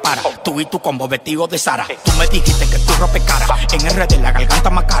de la para, tú y tu combo vestido de Sara. Tú me dijiste que tú rompes cara, en RD la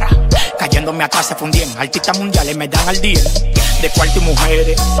garganta más cara. Cayéndome atrás se fundían, artistas mundiales me dan al día. De cuarto y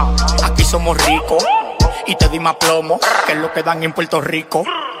mujeres, aquí somos ricos. Y te di más plomo, que es lo que dan en Puerto Rico.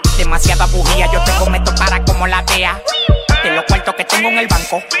 Demasiada bujía, yo te cometo para como la vea. De los cuartos que tengo en el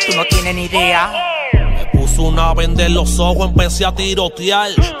banco, tú no tienes ni idea. Puso una venda en los ojos, empecé a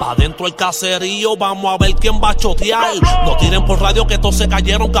tirotear. Pa' dentro el caserío, vamos a ver quién va a chotear. No tiren por radio que todos se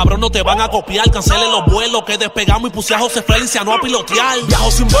cayeron, cabrón, no te van a copiar. Cancelen los vuelos que despegamos y puse a José Feliciano a pilotear.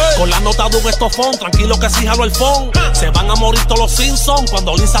 Viajo sin ver, con la nota de un estofón, tranquilo que sí jalo el phone. Se van a morir todos los Simpsons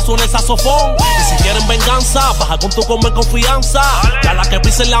cuando Lisa suene el saxofón. Y si quieren venganza, baja con tu come confianza. Ya la que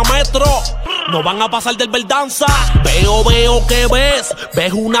pisen la metro, no van a pasar del Verdanza. Veo que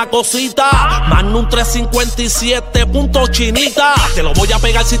ves una cosita. Magnum 357 punto chinita. Te lo voy a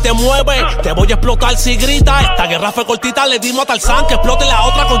pegar si te mueves, te voy a explotar si grita. Esta guerra fue cortita, le dimos a Tarzán que explote la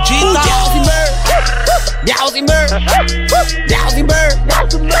otra conchita. Viajo sin ver, viajo sin ver, viajo sin ver,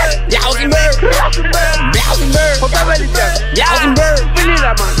 viajo sin ver, viajo sin ver, viajo sin ver, viajo sin ver,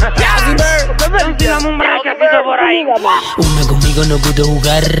 viajo sin ver. Una conmigo no pude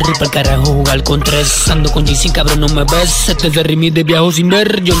jugar, pa'l carajo jugar con tres. Ando con J-Sin, cabrón, no me ves. Este es de remix de Viajo sin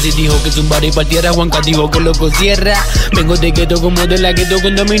ver. John C dijo que zumbar y partiera, Juanca dijo que loco cierra. Vengo de gueto como de la gueto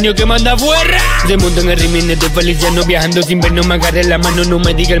con dominio que manda fuera. Se monta en el remix de Feliciano, viajando sin ver, no me agarre la mano. No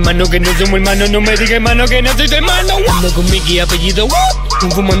me diga hermano que no somos hermanos, no me diga hermano que no soy tu hermano. Ando con Mickey, apellido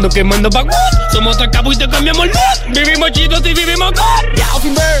fumando, quemando pa' somos tacapo y te cambiamos el mood. Vivimos chidos y vivimos con Viajo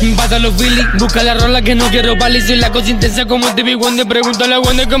sin ver. Pasa los Philly, busca la rola que no quiero pali. Soy la cosa intensa como Stevie Wonder. Pregúntale a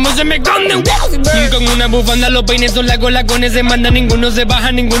Wonder cómo se me esconde. Con una bufanda los peines son la cola con ese manda. Ninguno se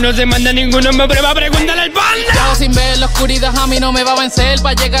baja, ninguno se manda, ninguno me prueba. Pregúntale al panda. Viajo sin ver, la oscuridad a mí no me va a vencer.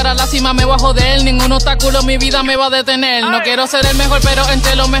 Para llegar a la cima me voy a joder. Ningún obstáculo mi vida me va a detener. No quiero ser el mejor, pero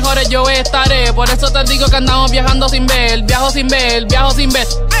entre los mejores yo estaré. Por eso te digo que andamos viajando sin ver. Viajo sin ver, viajo sin ver.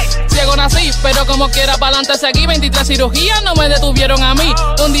 Ciego nací, pero como quiera pa'lante seguí. 23 cirugías no me detuvieron a mí.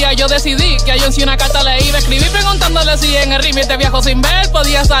 Un día yo decidí que a John C una carta le iba a escribir preguntándole si en el remix de Viajo sin ver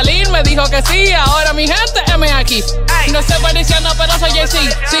podía salir. Me dijo que sí, ahora mi gente M aquí. No soy Feliciano, pero soy Jay-Z.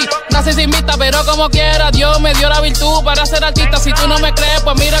 Sí, nací sin vista, pero como quiera Dios me dio la virtud para ser artista. Si tú no me crees,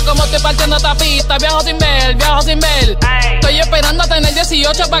 pues mira cómo estoy partiendo esta pista. Viajo sin ver, viajo sin ver. Estoy esperando a tener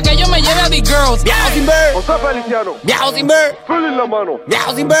 18 para que yo me lleve a The Girls. Viajo sin ver, José Feliciano. Viajo sin ver, Full en la mano.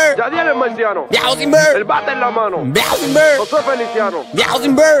 Viajo sin ver, Yadiel el Marciano. Viajo sin ver, El bate en la mano. Viajo sin ver, José Feliciano. Viajo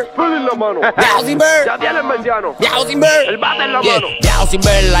sin ver, Full en la mano. Viajo sin ver, Yadiel el Marciano. Viajo sin ver, El bate en la mano. Viajo sin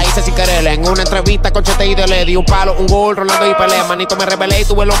ver, la hice sin querer. En una entrevista con Chete y le di un palo, un gol, Rolando y Pelé. Manito me rebelé y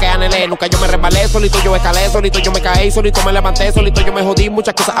tuve lo que anhelé. Nunca yo me resbalé, solito yo escalé, solito yo me caí, solito me levanté, solito yo me jodí,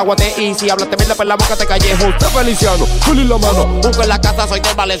 muchas cosas aguanté. Y si hablaste mierda por la boca te callé. José Feliciano. Full en la mano. Busco en la casa, soy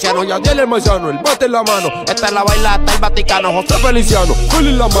del valenciano. Yadiel el Marciano. El bate en la mano. Esta es la baila hasta el Vaticano. José Feliciano. Full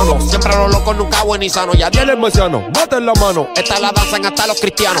en la mano. Siempre a los locos, nunca buen y sano. Yadiel el Marciano. Bate en la mano. Esta la danzan hasta los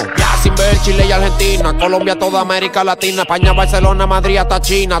cristianos. Ya sin ver Chile y Argentina, Colombia, toda América Latina, España, Barcelona, Madrid hasta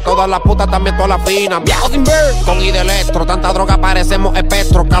China, todas las putas también todas las finas. Viajo sin ver, con I de electro, tanta droga parecemos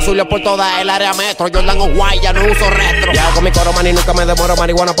espectro. Casulio por toda el área metro, Jordan o Guaya, no uso retro. Viajo con mi coro, man, y nunca me demoro.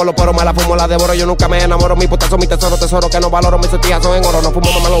 Marihuana por los poros, me la fumo, la devoro. Yo nunca me enamoro, mi putas son mi tesoro, tesoro que no valoro. Mis sortijas son en oro, no fumo,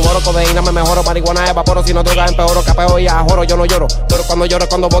 no me lo boro. Codeína me mejoro, marihuana evaporo. Si no droga empeoro, capeo y ajoro. Yo no lloro, pero cuando lloro,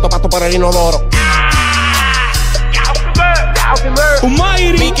 cuando voto pasto por el inodoro.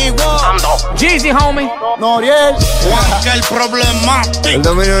 Almighty, Mickey Wall, Jeezy, homie, Noriel, Juanca el problemático, el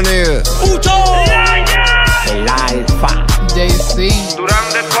dominio nigga, Pucho, el alfa, Jay-Z,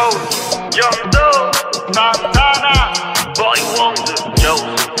 Durán de Coach. John Doe. Santana. Boy Wonder.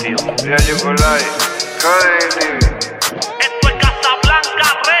 Joseph. Ya llegó la esto es Casablanca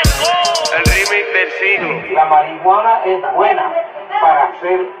Records. El remix del siglo. La marihuana es buena para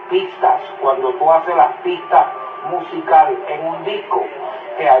hacer pistas. Cuando tú haces las pistas musicales en un disco,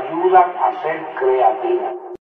 te ayudan a ser creativo.